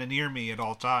it kind of near me at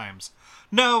all times.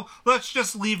 No, let's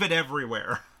just leave it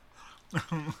everywhere.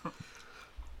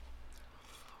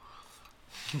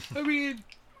 I mean,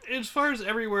 as far as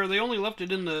everywhere, they only left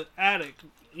it in the attic,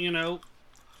 you know?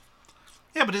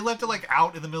 Yeah, but they left it, like,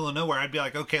 out in the middle of nowhere. I'd be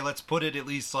like, okay, let's put it at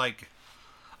least, like,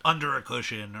 under a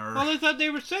cushion or... Well, they thought they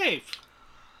were safe.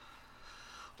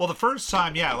 Well, the first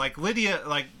time, yeah, like, Lydia,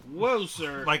 like... Whoa,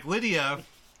 sir. Like, Lydia,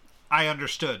 I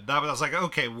understood. I was like,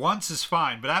 okay, once is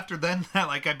fine. But after then,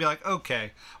 like, I'd be like,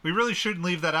 okay, we really shouldn't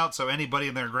leave that out so anybody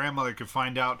and their grandmother could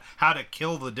find out how to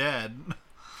kill the dead.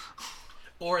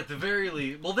 Or at the very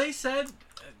least... Well, they said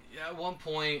at one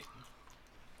point...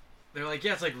 They're like,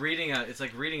 yeah, it's like reading a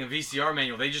VCR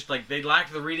manual. They lack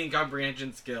the reading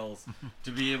comprehension skills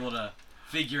to be able to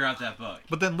figure out that book.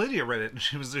 But then Lydia read it and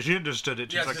she understood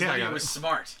it. She was like, yeah, Lydia was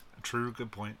smart. True, good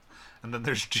point. And then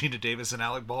there's Gina Davis and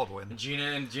Alec Baldwin.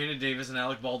 Gina Davis and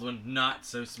Alec Baldwin, not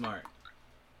so smart.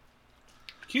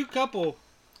 Cute couple,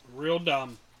 real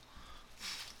dumb.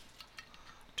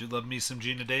 Do love me some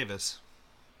Gina Davis.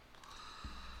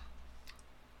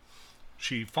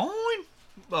 She fine.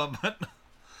 But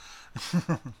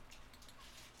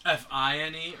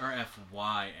F-I-N-E or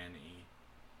F-Y-N-E?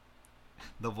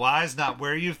 the Y's not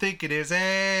where you think it is.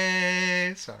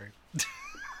 Hey, sorry.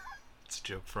 It's a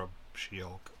joke from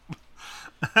She-Hulk.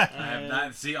 I have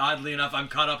not. See, oddly enough, I'm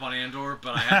caught up on Andor,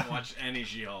 but I haven't watched any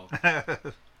She-Hulk.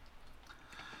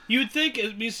 You would think,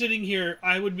 as me sitting here,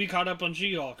 I would be caught up on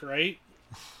She-Hulk, right?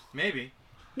 Maybe.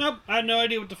 Nope, I had no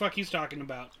idea what the fuck he's talking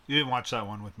about. You didn't watch that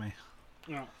one with me.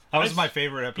 No. That was my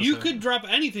favorite episode. You could drop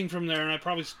anything from there, and I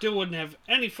probably still wouldn't have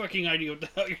any fucking idea what the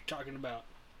hell you're talking about.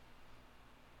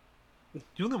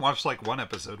 You only watched like one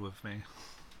episode with me.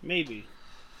 Maybe.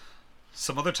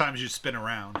 Some other times you spin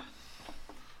around.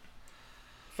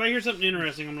 If I hear something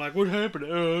interesting, I'm like, what happened?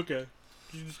 Oh, okay.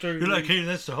 She just turned You're green. like, hey,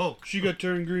 that's the Hulk. She got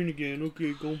turned green again.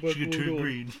 Okay, going back She to got where turned we're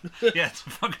green. Yeah, it's a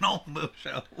fucking old movie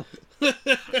show.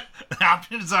 The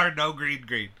options are no green.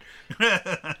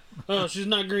 Oh, she's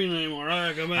not green anymore. All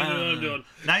right, go back to what I'm doing.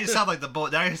 Now you sound like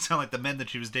the men that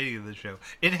she was dating in the show.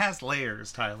 It has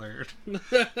layers, Tyler.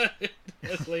 It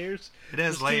has layers. It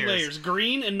has There's layers. 2 layers.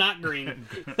 Green and not green.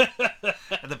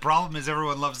 And the problem is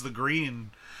everyone loves the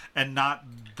green and not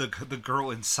the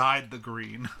girl inside the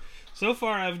green. So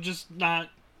far, I've just not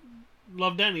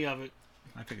loved any of it.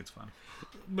 I think it's fun.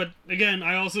 But again,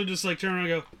 I also just like turn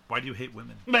around and go, Why do you hate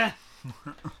women? bah.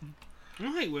 I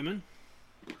don't hate women.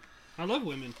 I love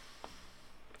women.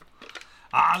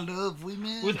 I love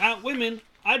women. Without women,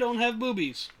 I don't have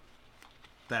boobies.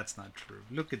 That's not true.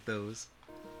 Look at those.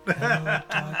 I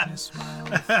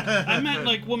meant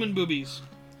like woman boobies.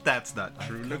 That's not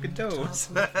true. Look at those.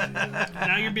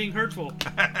 Now you're being hurtful.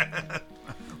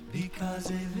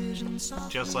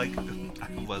 Just like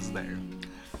I was there.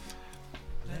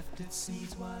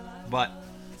 But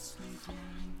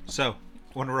so,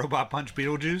 want to robot punch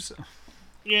Beetlejuice?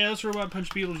 Yeah, let's robot punch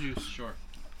Beetlejuice. Sure.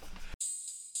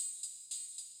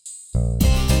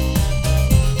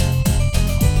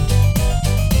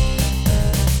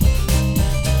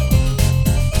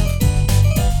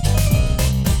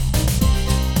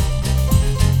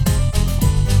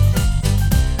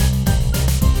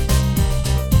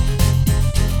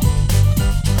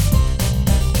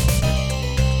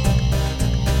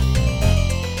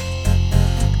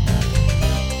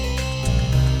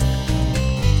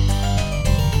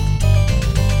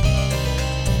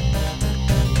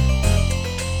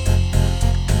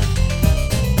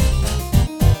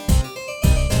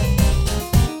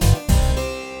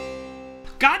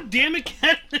 God damn it,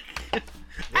 Ken!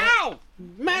 Ow!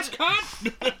 Mascot!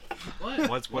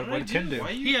 What What did I Ken do?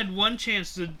 Why He had one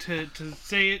chance to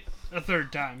say it a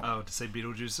third time. Oh, to say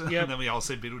Beetlejuice? Yep. And then we all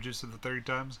say Beetlejuice for the third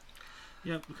times?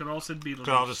 Yep, we could all said Beetlejuice.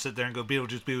 Could all just sit there and go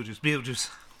Beetlejuice, Beetlejuice,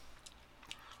 Beetlejuice.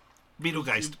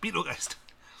 Beetlegeist, Beetlegeist.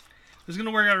 It's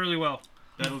gonna work out really well.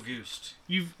 Betelgeuse.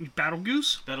 You've Battle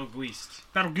Goose? Betelgeuse.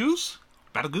 Battle Goose?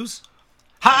 Battle Goose?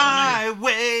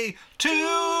 Highway to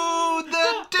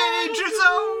the danger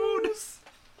zone!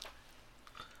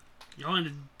 Y'all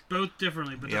ended both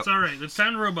differently, but that's Yep. alright. It's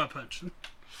time to robot punch. Do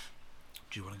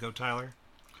you want to go, Tyler?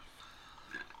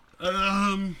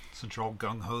 Since you're all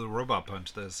gung-ho to robot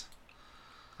punch this.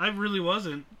 I really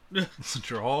wasn't. Since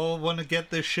you all want to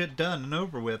get this shit done and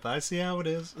over with, I see how it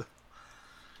is.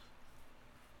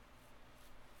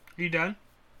 You done?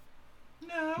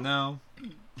 No.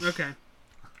 Okay.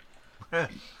 I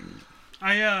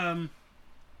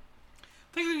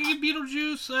think I can give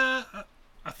Beetlejuice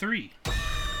a 3.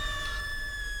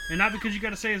 And not because you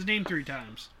gotta say his name 3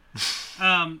 times.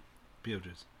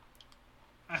 Beetlejuice.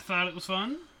 I thought it was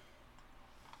fun.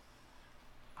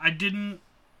 I didn't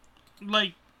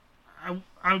like.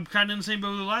 I'm kind of in the same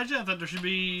boat with Elijah. I thought there should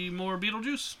be more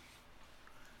Beetlejuice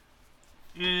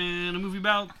in a movie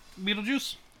about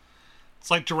Beetlejuice. It's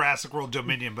like Jurassic World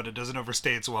Dominion, but it doesn't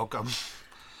overstay its welcome.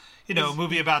 You know, a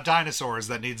movie about dinosaurs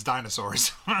that needs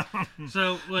dinosaurs.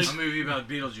 So like, A movie about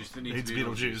Beetlejuice that needs Needs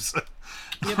Beetlejuice. Beetlejuice.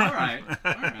 Yeah, all right.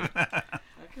 All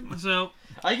right. so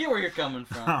I get where you're coming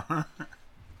from.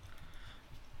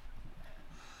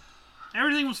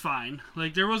 everything was fine.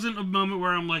 Like there wasn't a moment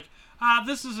where I'm like,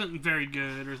 this isn't very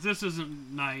good, or this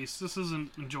isn't nice, this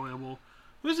isn't enjoyable.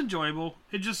 It was enjoyable.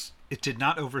 It just, It did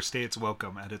not overstay its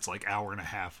welcome at its like hour and a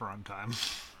half runtime.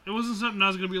 it wasn't something I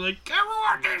was gonna be like,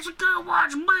 everyone needs to go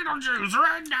watch Beetlejuice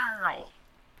right now.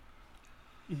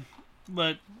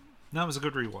 But That was a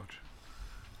good rewatch.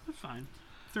 it's fine.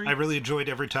 3. I really enjoyed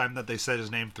every time that they said his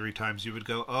name 3 times. You would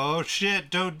go, "Oh shit,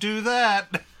 don't do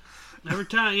that." Every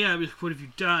time, yeah. I'd be like, what have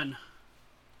you done?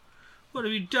 What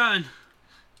have you done?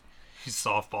 He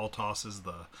softball tosses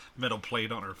the metal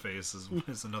plate on her face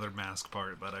is another mask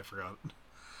part that I forgot.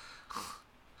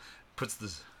 Puts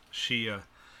the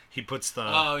he puts the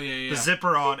the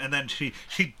zipper on, and then she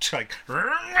like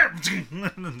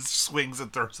and swings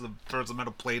and throws the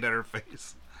metal plate at her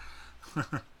face.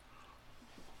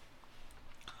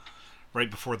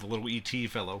 Right before the little ET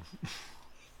fellow.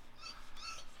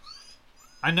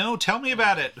 I know. Tell me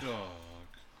about it.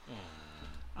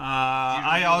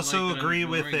 I also agree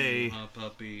with a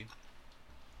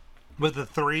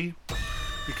 3,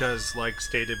 because, like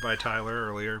stated by Tyler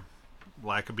earlier,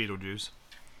 lack of Beetlejuice.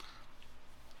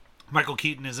 Michael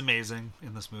Keaton is amazing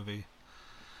in this movie.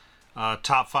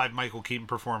 Top 5 Michael Keaton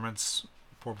performances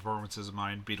of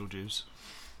mine. Beetlejuice.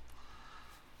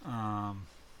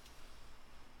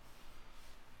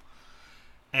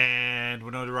 And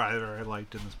Winona Ryder I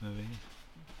liked in this movie.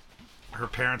 Her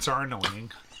parents are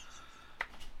annoying.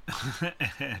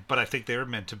 But I think they were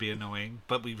meant to be annoying.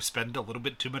 But we spend a little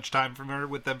bit too much time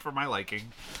with them for my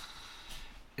liking.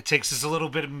 It takes us a little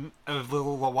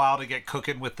while to get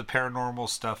cooking with the paranormal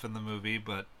stuff in the movie,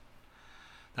 but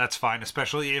that's fine.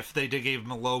 Especially if they gave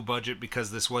him a low budget,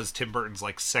 because this was Tim Burton's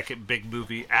like second big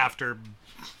movie after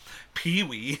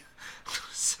Pee-wee.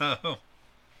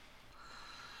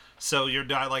 So you're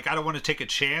not like, I don't want to take a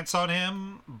chance on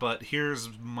him, but here's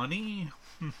money.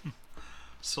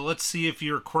 So let's see if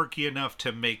you're quirky enough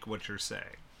to make what you're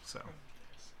saying. So,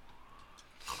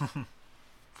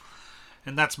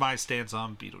 and that's my stance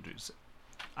on Beetlejuice.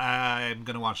 I'm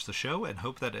going to watch the show and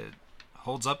hope that it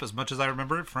holds up as much as I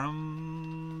remember it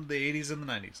from the 80s and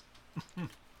the 90s.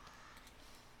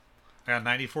 I got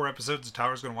 94 episodes, and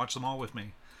Tyler's going to watch them all with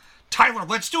me. Tyler,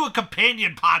 let's do a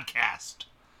companion podcast.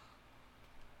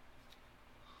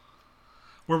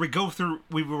 Where we go through,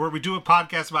 where we do a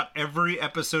podcast about every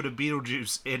episode of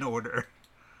Beetlejuice in order.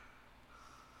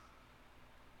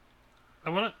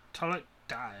 I want to totally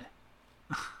die.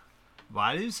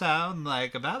 Why do you sound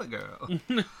like a bad girl?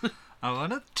 I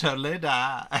want to totally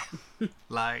die.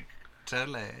 Like,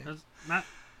 totally. That's not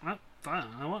fun.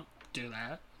 I won't do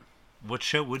that. What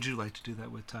show would you like to do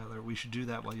that with, Tyler? We should do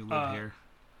that while you live here.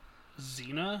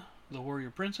 Xena, the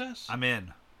Warrior Princess? I'm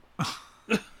in.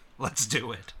 Let's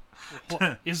do it.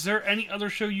 Well, is there any other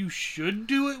show you should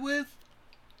do it with?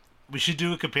 We should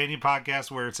do a companion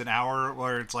podcast where it's an hour,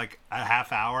 where it's like a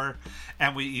half hour,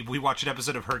 and we watch an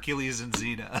episode of Hercules and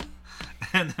Xena,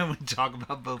 and then we talk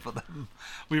about both of them.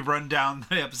 We run down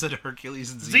the episode of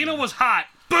Hercules and Xena. Xena was hot.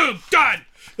 Boom, done.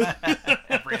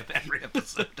 every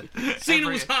episode.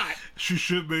 Xena was hot. She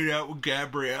should have made out with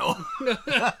Gabrielle.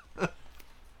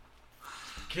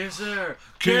 Kiss her.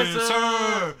 Kiss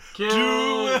her. Kiss.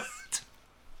 Do it.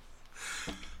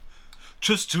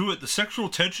 Just do it. The sexual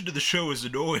tension to the show is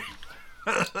annoying.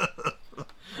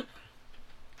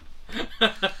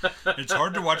 It's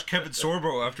hard to watch Kevin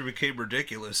Sorbo after he became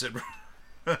ridiculous and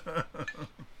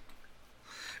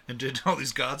did all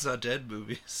these God's Not Dead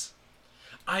movies.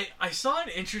 I saw an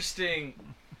interesting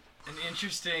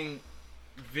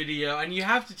video, and you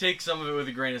have to take some of it with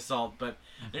a grain of salt, but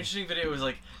an interesting video was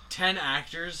like 10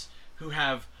 actors who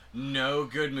have no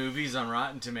good movies on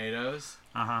Rotten Tomatoes.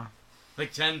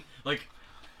 Like 10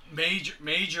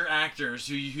 major actors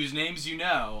whose names you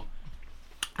know.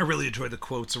 I really enjoy the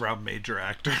quotes around major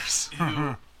actors.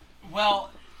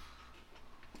 Well,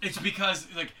 it's because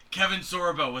like Kevin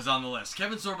Sorbo was on the list.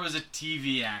 Kevin Sorbo is a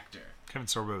TV actor. Kevin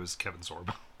Sorbo is Kevin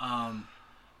Sorbo.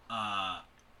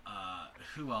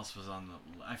 Who else was on the?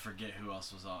 I forget who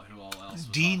else was on. Who all else? Was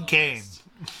Dean on the Cain. List.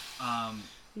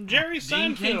 Jerry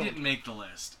Dean Seinfeld. Cain didn't make the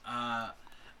list.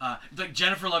 Like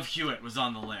Jennifer Love Hewitt was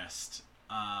on the list.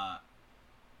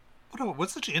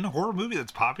 What's such in a horror movie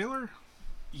that's popular?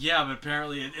 Yeah, but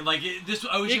apparently, this.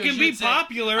 It can be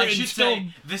popular and still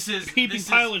heaping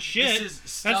pile of shit.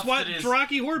 That's what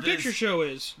Rocky Horror Picture Show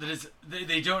is.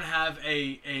 They don't have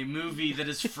a movie that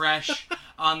is fresh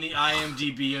on the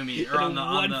IMDb meter, or on the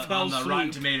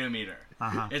Rotten Tomato meter.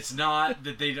 It's not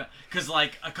that they don't, because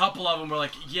like a couple of them were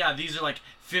like, yeah, these are like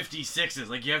 56s.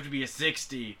 Like you have to be a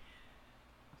 60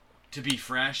 to be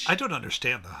fresh. I don't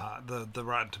understand the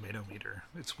Rotten Tomato meter.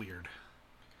 It's weird.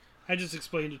 I just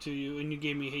explained it to you, and you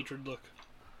gave me a hatred look.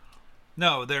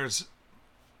 No, there's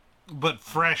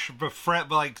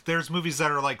there's movies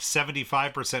that are like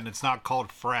 75%. It's not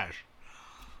called fresh.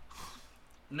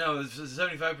 No,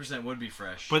 75% would be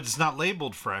fresh, but it's not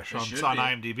labeled fresh on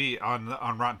IMDb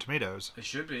on Rotten Tomatoes. It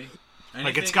should be.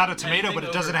 Like it's got a tomato, but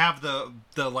it doesn't have the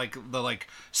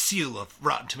seal of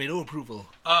Rotten Tomato approval.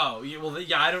 Oh, well,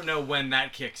 yeah, I don't know when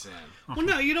that kicks in. Well,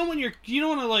 no, you don't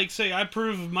want to like say I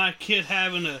approve of my kid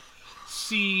having a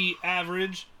C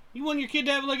average. You want your kid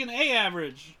to have like an A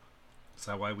average. Is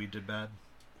that why we did bad?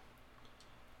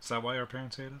 Is that why our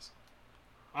parents hate us?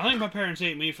 I think my parents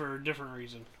hate me for a different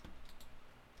reason.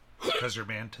 Because you're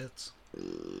man tits.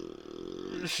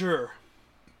 Sure.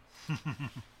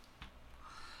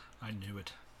 I knew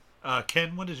it.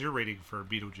 Ken, what is your rating for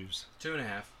Beetlejuice?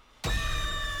 2.5.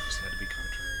 Just had to be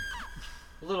contrary.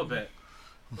 A little bit.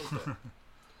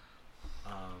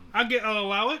 I'll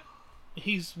allow it.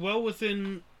 He's well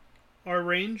within our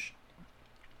range.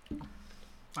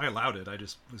 I allowed it. I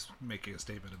just was making a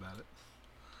statement about it.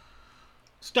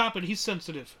 Stop it. He's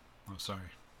sensitive. I'm sorry.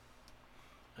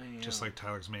 I am. Just like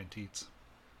Tyler's man teats.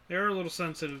 They're a little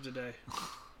sensitive today.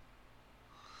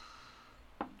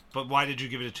 But why did you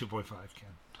give it a 2.5, Ken?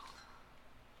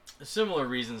 Similar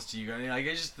reasons to you guys. Like,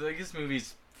 this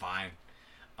movie's fine.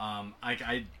 I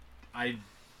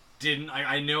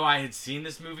know I had seen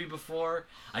this movie before.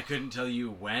 I couldn't tell you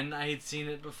when I had seen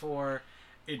it before.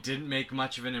 It didn't make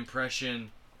much of an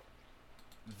impression.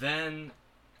 Then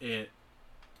it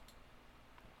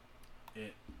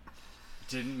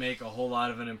didn't make a whole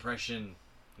lot of an impression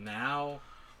now.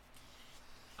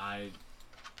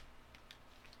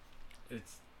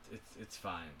 It's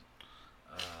fine.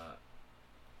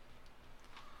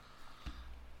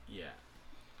 Yeah,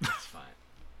 it's fine.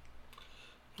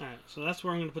 Alright, so that's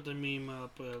where I'm going to put the meme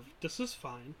up of, this is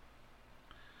fine.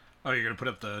 Oh, you're going to put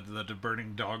up the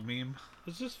burning dog meme?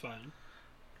 This is fine.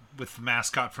 With the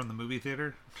mascot from the movie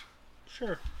theater?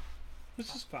 Sure.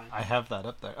 This is fine. I have that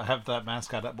up there. I have that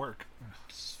mascot at work.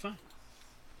 This is fine.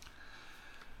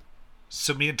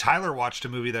 So me and Tyler watched a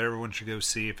movie that everyone should go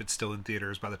see if it's still in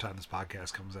theaters by the time this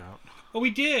podcast comes out. Oh, we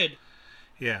did!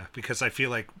 Yeah, because I feel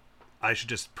like I should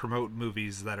just promote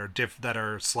movies that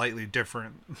are slightly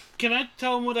different. Can I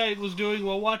tell him what I was doing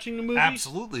while watching the movie?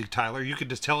 Absolutely, Tyler. You could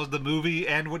just tell us the movie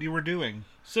and what you were doing.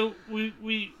 So,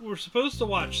 we were supposed to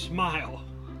watch Smile.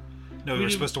 No, we were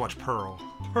supposed to watch Pearl.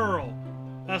 Pearl.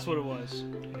 That's what it was.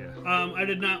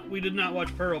 Yeah. We did not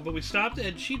watch Pearl, but we stopped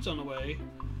at Sheets on the way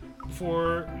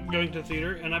before going to the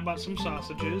theater, and I bought some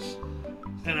sausages,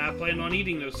 and I planned on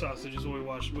eating those sausages when we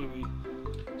watched the movie.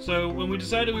 So when we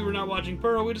decided we were not watching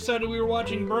Pearl, we decided we were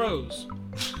watching Bros.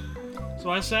 So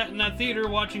I sat in that theater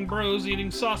watching Bros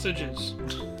eating sausages.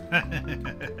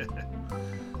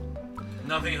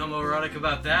 Nothing homoerotic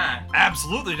about that.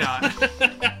 Absolutely not.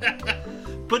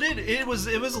 But it was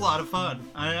a lot of fun.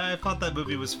 I thought that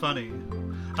movie was funny.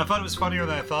 I thought it was funnier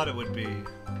than I thought it would be.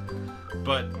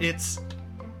 But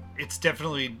it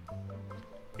definitely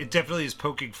is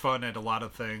poking fun at a lot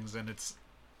of things, and it's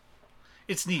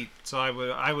neat. So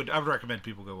I would recommend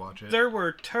people go watch it. There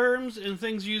were terms and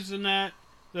things used in that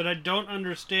I don't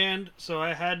understand, so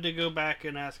I had to go back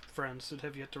and ask friends that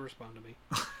have yet to respond to me.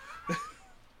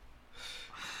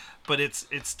 But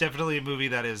it's definitely a movie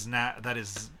that is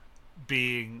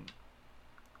being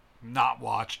not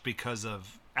watched because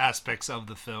of aspects of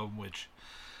the film which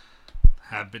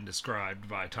have been described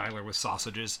by Tyler with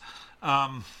sausages,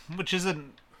 which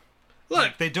isn't. Look,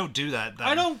 like, they don't do that.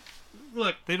 I don't.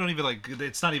 Look, They don't even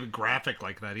it's not even graphic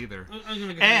like that either. I'm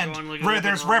gonna go And on like where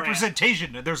there's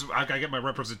representation. I gotta get my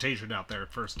representation out there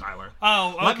first, Tyler.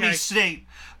 Oh, okay. Let me state,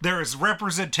 there is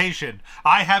representation.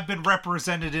 I have been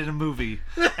represented in a movie,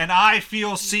 and I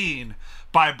feel seen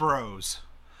by Bros.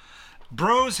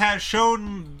 Bros has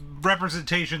shown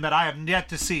representation that I have yet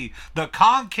to see. The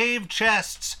concave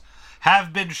chests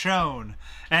have been shown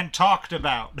and talked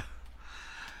about.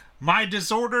 My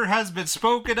disorder has been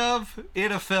spoken of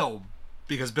in a film.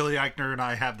 Because Billy Eichner and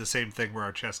I have the same thing where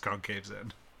our chest concaves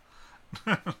in.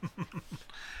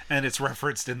 And it's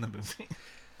referenced in the movie.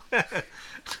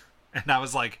 And I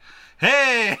was like,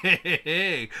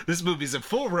 hey, this movie's a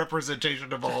full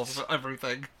representation of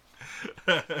everything.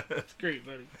 It's great,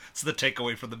 buddy. So the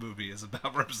takeaway from the movie is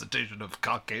about representation of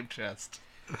concave chest.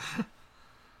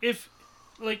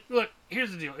 Look,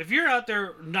 here's the deal. If you're out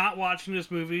there not watching this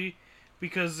movie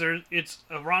because it's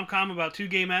a rom-com about two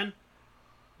gay men,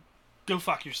 go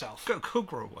fuck yourself. Go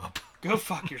grow up. Go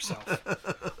fuck yourself.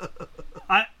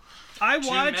 I watch.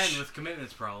 Two men with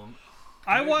commitments problem.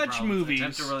 I watch movies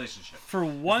attempt a relationship. for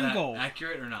one Is that goal.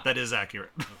 accurate or not? That is accurate.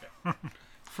 Okay.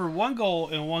 For one goal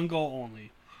and one goal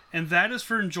only, and that is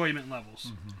for enjoyment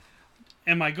levels. Mm-hmm.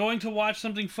 Am I going to watch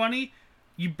something funny?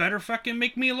 You better fucking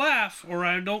make me laugh, or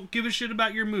I don't give a shit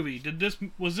about your movie.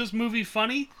 Was this movie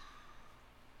funny?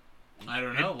 I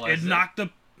don't know. It knocked it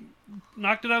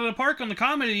out of the park on the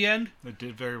comedy end. It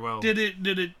did very well. Did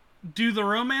it do the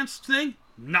romance thing?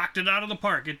 Knocked it out of the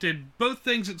park. It did both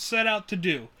things it set out to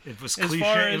do. It was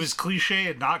cliche. It was cliche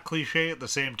and not cliche at the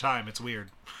same time. It's weird.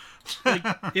 Like,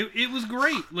 it was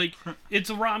great. Like, it's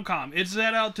a rom-com. It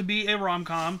set out to be a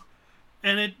rom-com,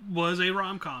 and it was a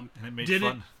rom-com. And it made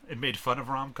fun. It made fun of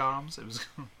rom-coms. It was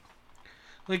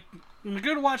like, when I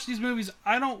go to watch these movies,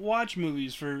 I don't watch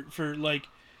movies for like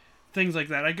things like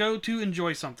that. I go to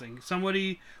enjoy something.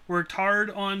 Somebody worked hard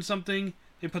on something.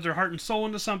 They put their heart and soul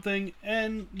into something,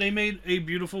 and they made a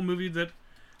beautiful movie that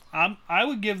I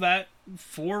would give that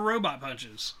 4 robot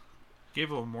punches.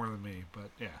 Gave a little more than me, but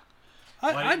yeah.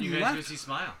 Why didn't you guys go see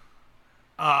Smile?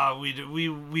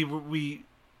 We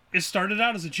It started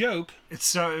out as a joke.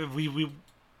 It's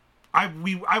I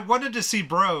wanted to see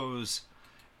Bros,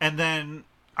 and then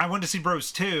I wanted to see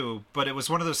Bros 2, but it was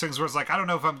one of those things where it's like, I don't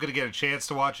know if I'm going to get a chance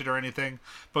to watch it or anything,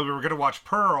 but we were going to watch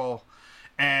Pearl,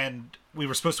 and we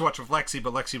were supposed to watch with Lexi,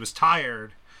 but Lexi was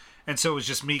tired, and so it was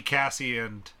just me, Cassie,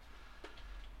 and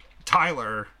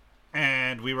Tyler,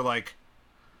 and we were like,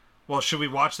 well, should we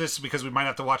watch this? Because we might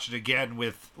have to watch it again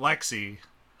with Lexi.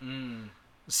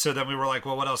 So then we were like,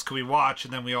 well, what else could we watch?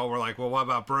 And then we all were like, well, what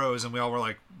about Bros? And we all were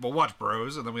like, well, watch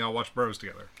Bros. And then we all watched Bros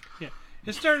together. Yeah.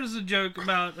 It started as a joke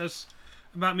about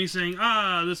me saying,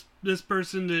 this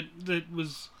person that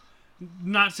was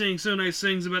not saying so nice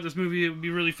things about this movie, it would be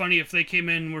really funny if they came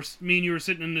in, me and you were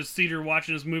sitting in this theater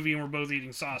watching this movie and we're both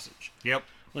eating sausage. Yep.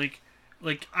 Like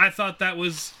I thought that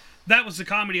was the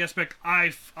comedy aspect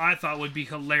I thought would be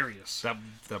hilarious.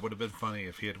 That would have been funny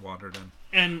if he had wandered in.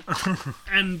 And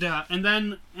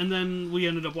then we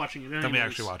ended up watching it anyways. Then we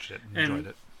actually watched it and enjoyed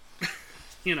it.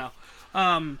 You know.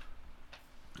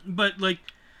 But like,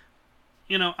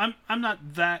 you know, I'm not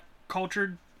that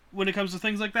cultured when it comes to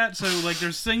things like that. So like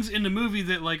there's things in the movie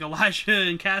that like Elijah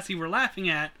and Cassie were laughing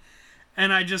at,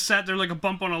 and I just sat there like a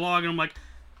bump on a log, and I'm like,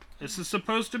 this is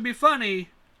supposed to be funny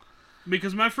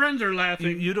because my friends are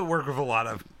laughing. You don't work with a lot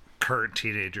of current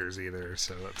teenagers either,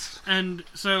 so that's... And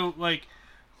so like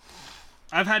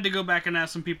I've had to go back and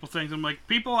ask some people things. I'm like,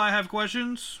 people, I have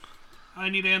questions. I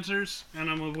need answers, and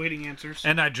I'm awaiting answers.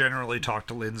 And I generally talk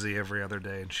to Lindsay every other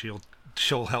day, and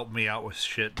she'll help me out with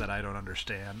shit that I don't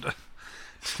understand.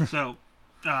 So,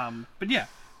 but yeah,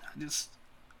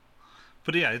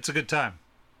 But yeah, it's a good time.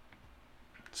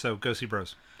 So go see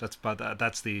Bros. That's about that.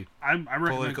 That's the I recommend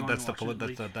political. going That's to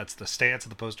watch it. that's the stance of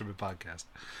the Posterman podcast.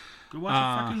 Go watch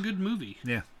a fucking good movie.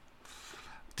 Yeah.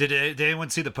 Did anyone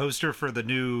see the poster for the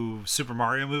new Super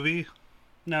Mario movie?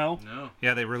 No.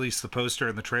 Yeah, they released the poster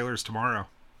and the trailers tomorrow.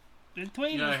 Yeah,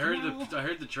 I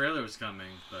heard the trailer was coming,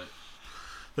 but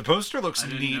the poster looks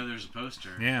neat. I didn't know there's a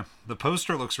poster. Yeah, the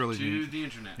poster looks really neat. To the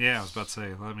internet. Yeah, I was about to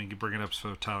say, let me bring it up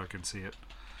so Tyler can see it.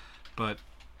 But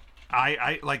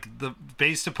I like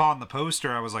based upon the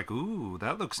poster, I was like, ooh,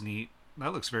 that looks neat.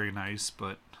 That looks very nice,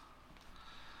 but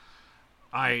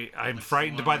I'm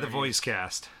frightened by the voice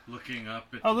cast. Looking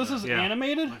up at this is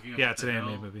animated? Yeah, it's an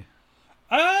animated movie.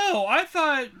 Oh, I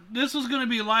thought this was going to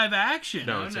be live action.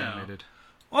 No, it's animated.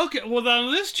 Okay, well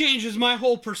then this changes my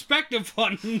whole perspective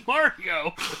on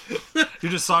Mario. You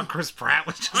just saw Chris Pratt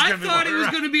was just I thought it was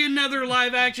going to be another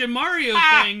live action Mario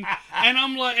thing, and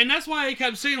I'm like, and that's why I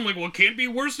kept saying, I'm like, well, it can't be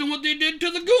worse than what they did to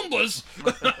the Goombas.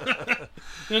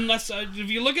 Unless if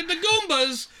you look at the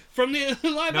Goombas from the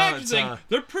live action thing,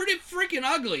 they're pretty freaking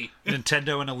ugly.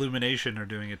 Nintendo and Illumination are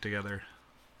doing it together.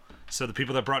 So the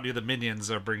people that brought you the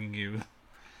Minions are bringing you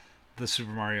the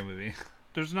Super Mario movie.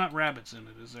 There's not rabbits in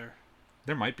it, is there?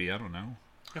 There might be. I don't know.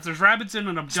 If there's rabbits in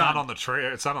it, I'm It's done. not on the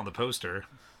trailer. It's not on the poster.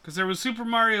 Because there was Super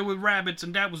Mario with rabbits,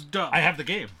 and that was dumb. I have the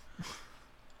game.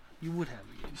 You would have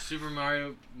the game. Super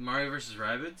Mario vs.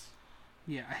 Rabbids?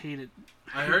 Yeah, I hate it.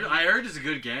 I heard it's a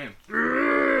good game.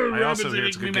 I also hear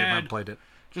it's a good game. I played it.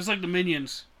 Just like the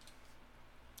Minions.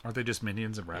 Aren't they just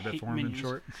minions in rabbit form Minions. in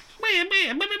short?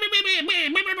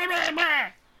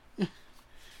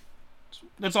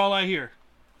 That's all I hear.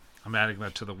 I'm adding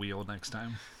that to the wheel next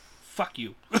time. Fuck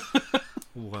you.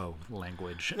 Whoa,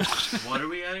 language. What are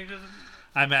we adding to the...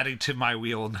 I'm adding to my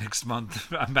wheel next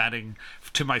month. I'm adding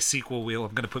to my sequel wheel.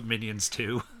 I'm going to put Minions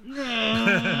 2.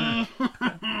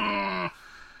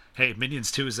 Hey,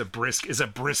 Minions 2 is a brisk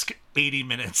 80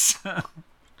 minutes.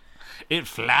 It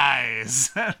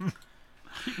flies.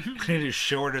 It is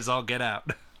short as all get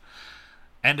out.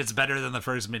 And it's better than the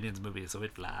first Minions movie, so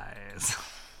it flies.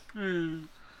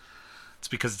 It's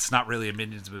because it's not really a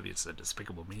Minions movie, it's a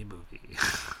Despicable Me movie.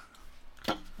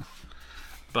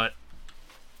 But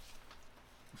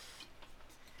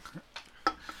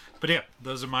yeah,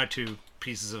 those are my 2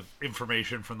 pieces of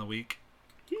information from the week.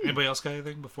 Anybody else got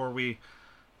anything before we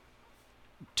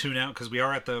tune out? Because we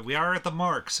are at the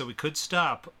mark, so we could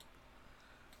stop.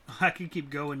 I could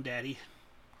keep going, Daddy.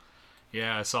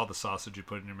 Yeah, I saw the sausage you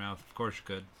put in your mouth. Of course you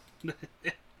could.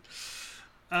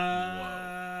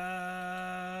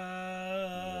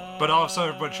 But also,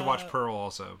 everybody should watch Pearl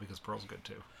also, because Pearl's good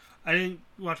too. I didn't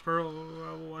watch Pearl.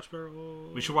 I will watch Pearl.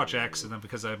 We should watch X, and then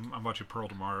because I'm watching Pearl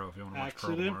tomorrow. If you want to watch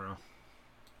Pearl tomorrow,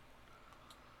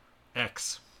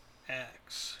 X.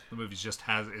 X. The movie is just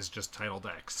titled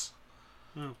X.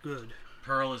 Oh, good.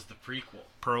 Pearl is the prequel.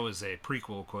 Pearl is a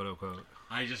prequel, quote unquote.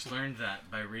 I just learned that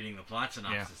by reading the plot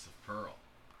synopsis of Pearl.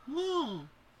 Oh.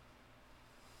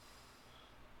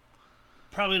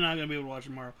 Probably not going to be able to watch it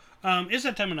tomorrow. It's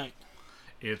that time of night.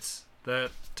 It's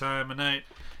that time of night.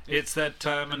 It's that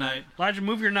time of night. Elijah,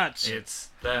 move your nuts. It's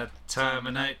that time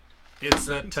of night. It's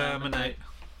that time of night.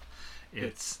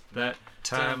 It's that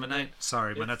time of night.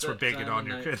 Sorry, my nuts were big and on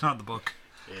the book.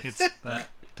 It's that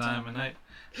time of night.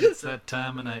 It's that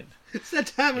time of night. It's that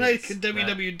time of night.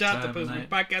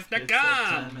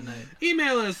 www.thepostmanpodcast.com.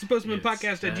 Email us,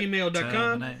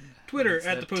 thepostmanpodcast@gmail.com. Twitter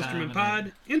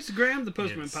 @thepostmanpod. Instagram, The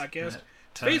Postman Podcast.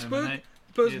 Facebook, The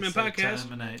Postman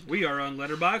Podcast. We are on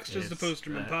Letterboxd as The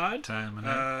Postman Pod.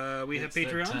 We have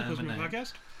Patreon, The Postman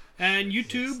Podcast. And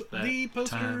YouTube, The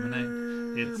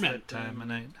Postman. It's that time of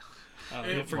night.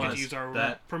 Don't forget to use our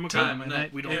promo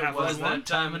code. We don't have one. It was that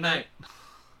time of night.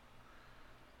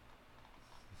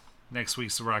 Next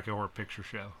week's the Rocky Horror Picture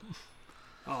Show.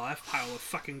 Oh, that pile of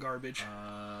fucking garbage.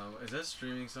 Is that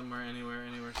streaming somewhere, anywhere,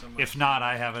 somewhere? If not,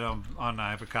 I have it on.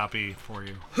 I have a copy for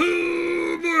you.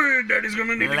 Oh boy, Daddy's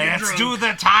gonna need to get drunk. Let's do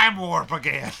the time warp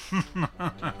again.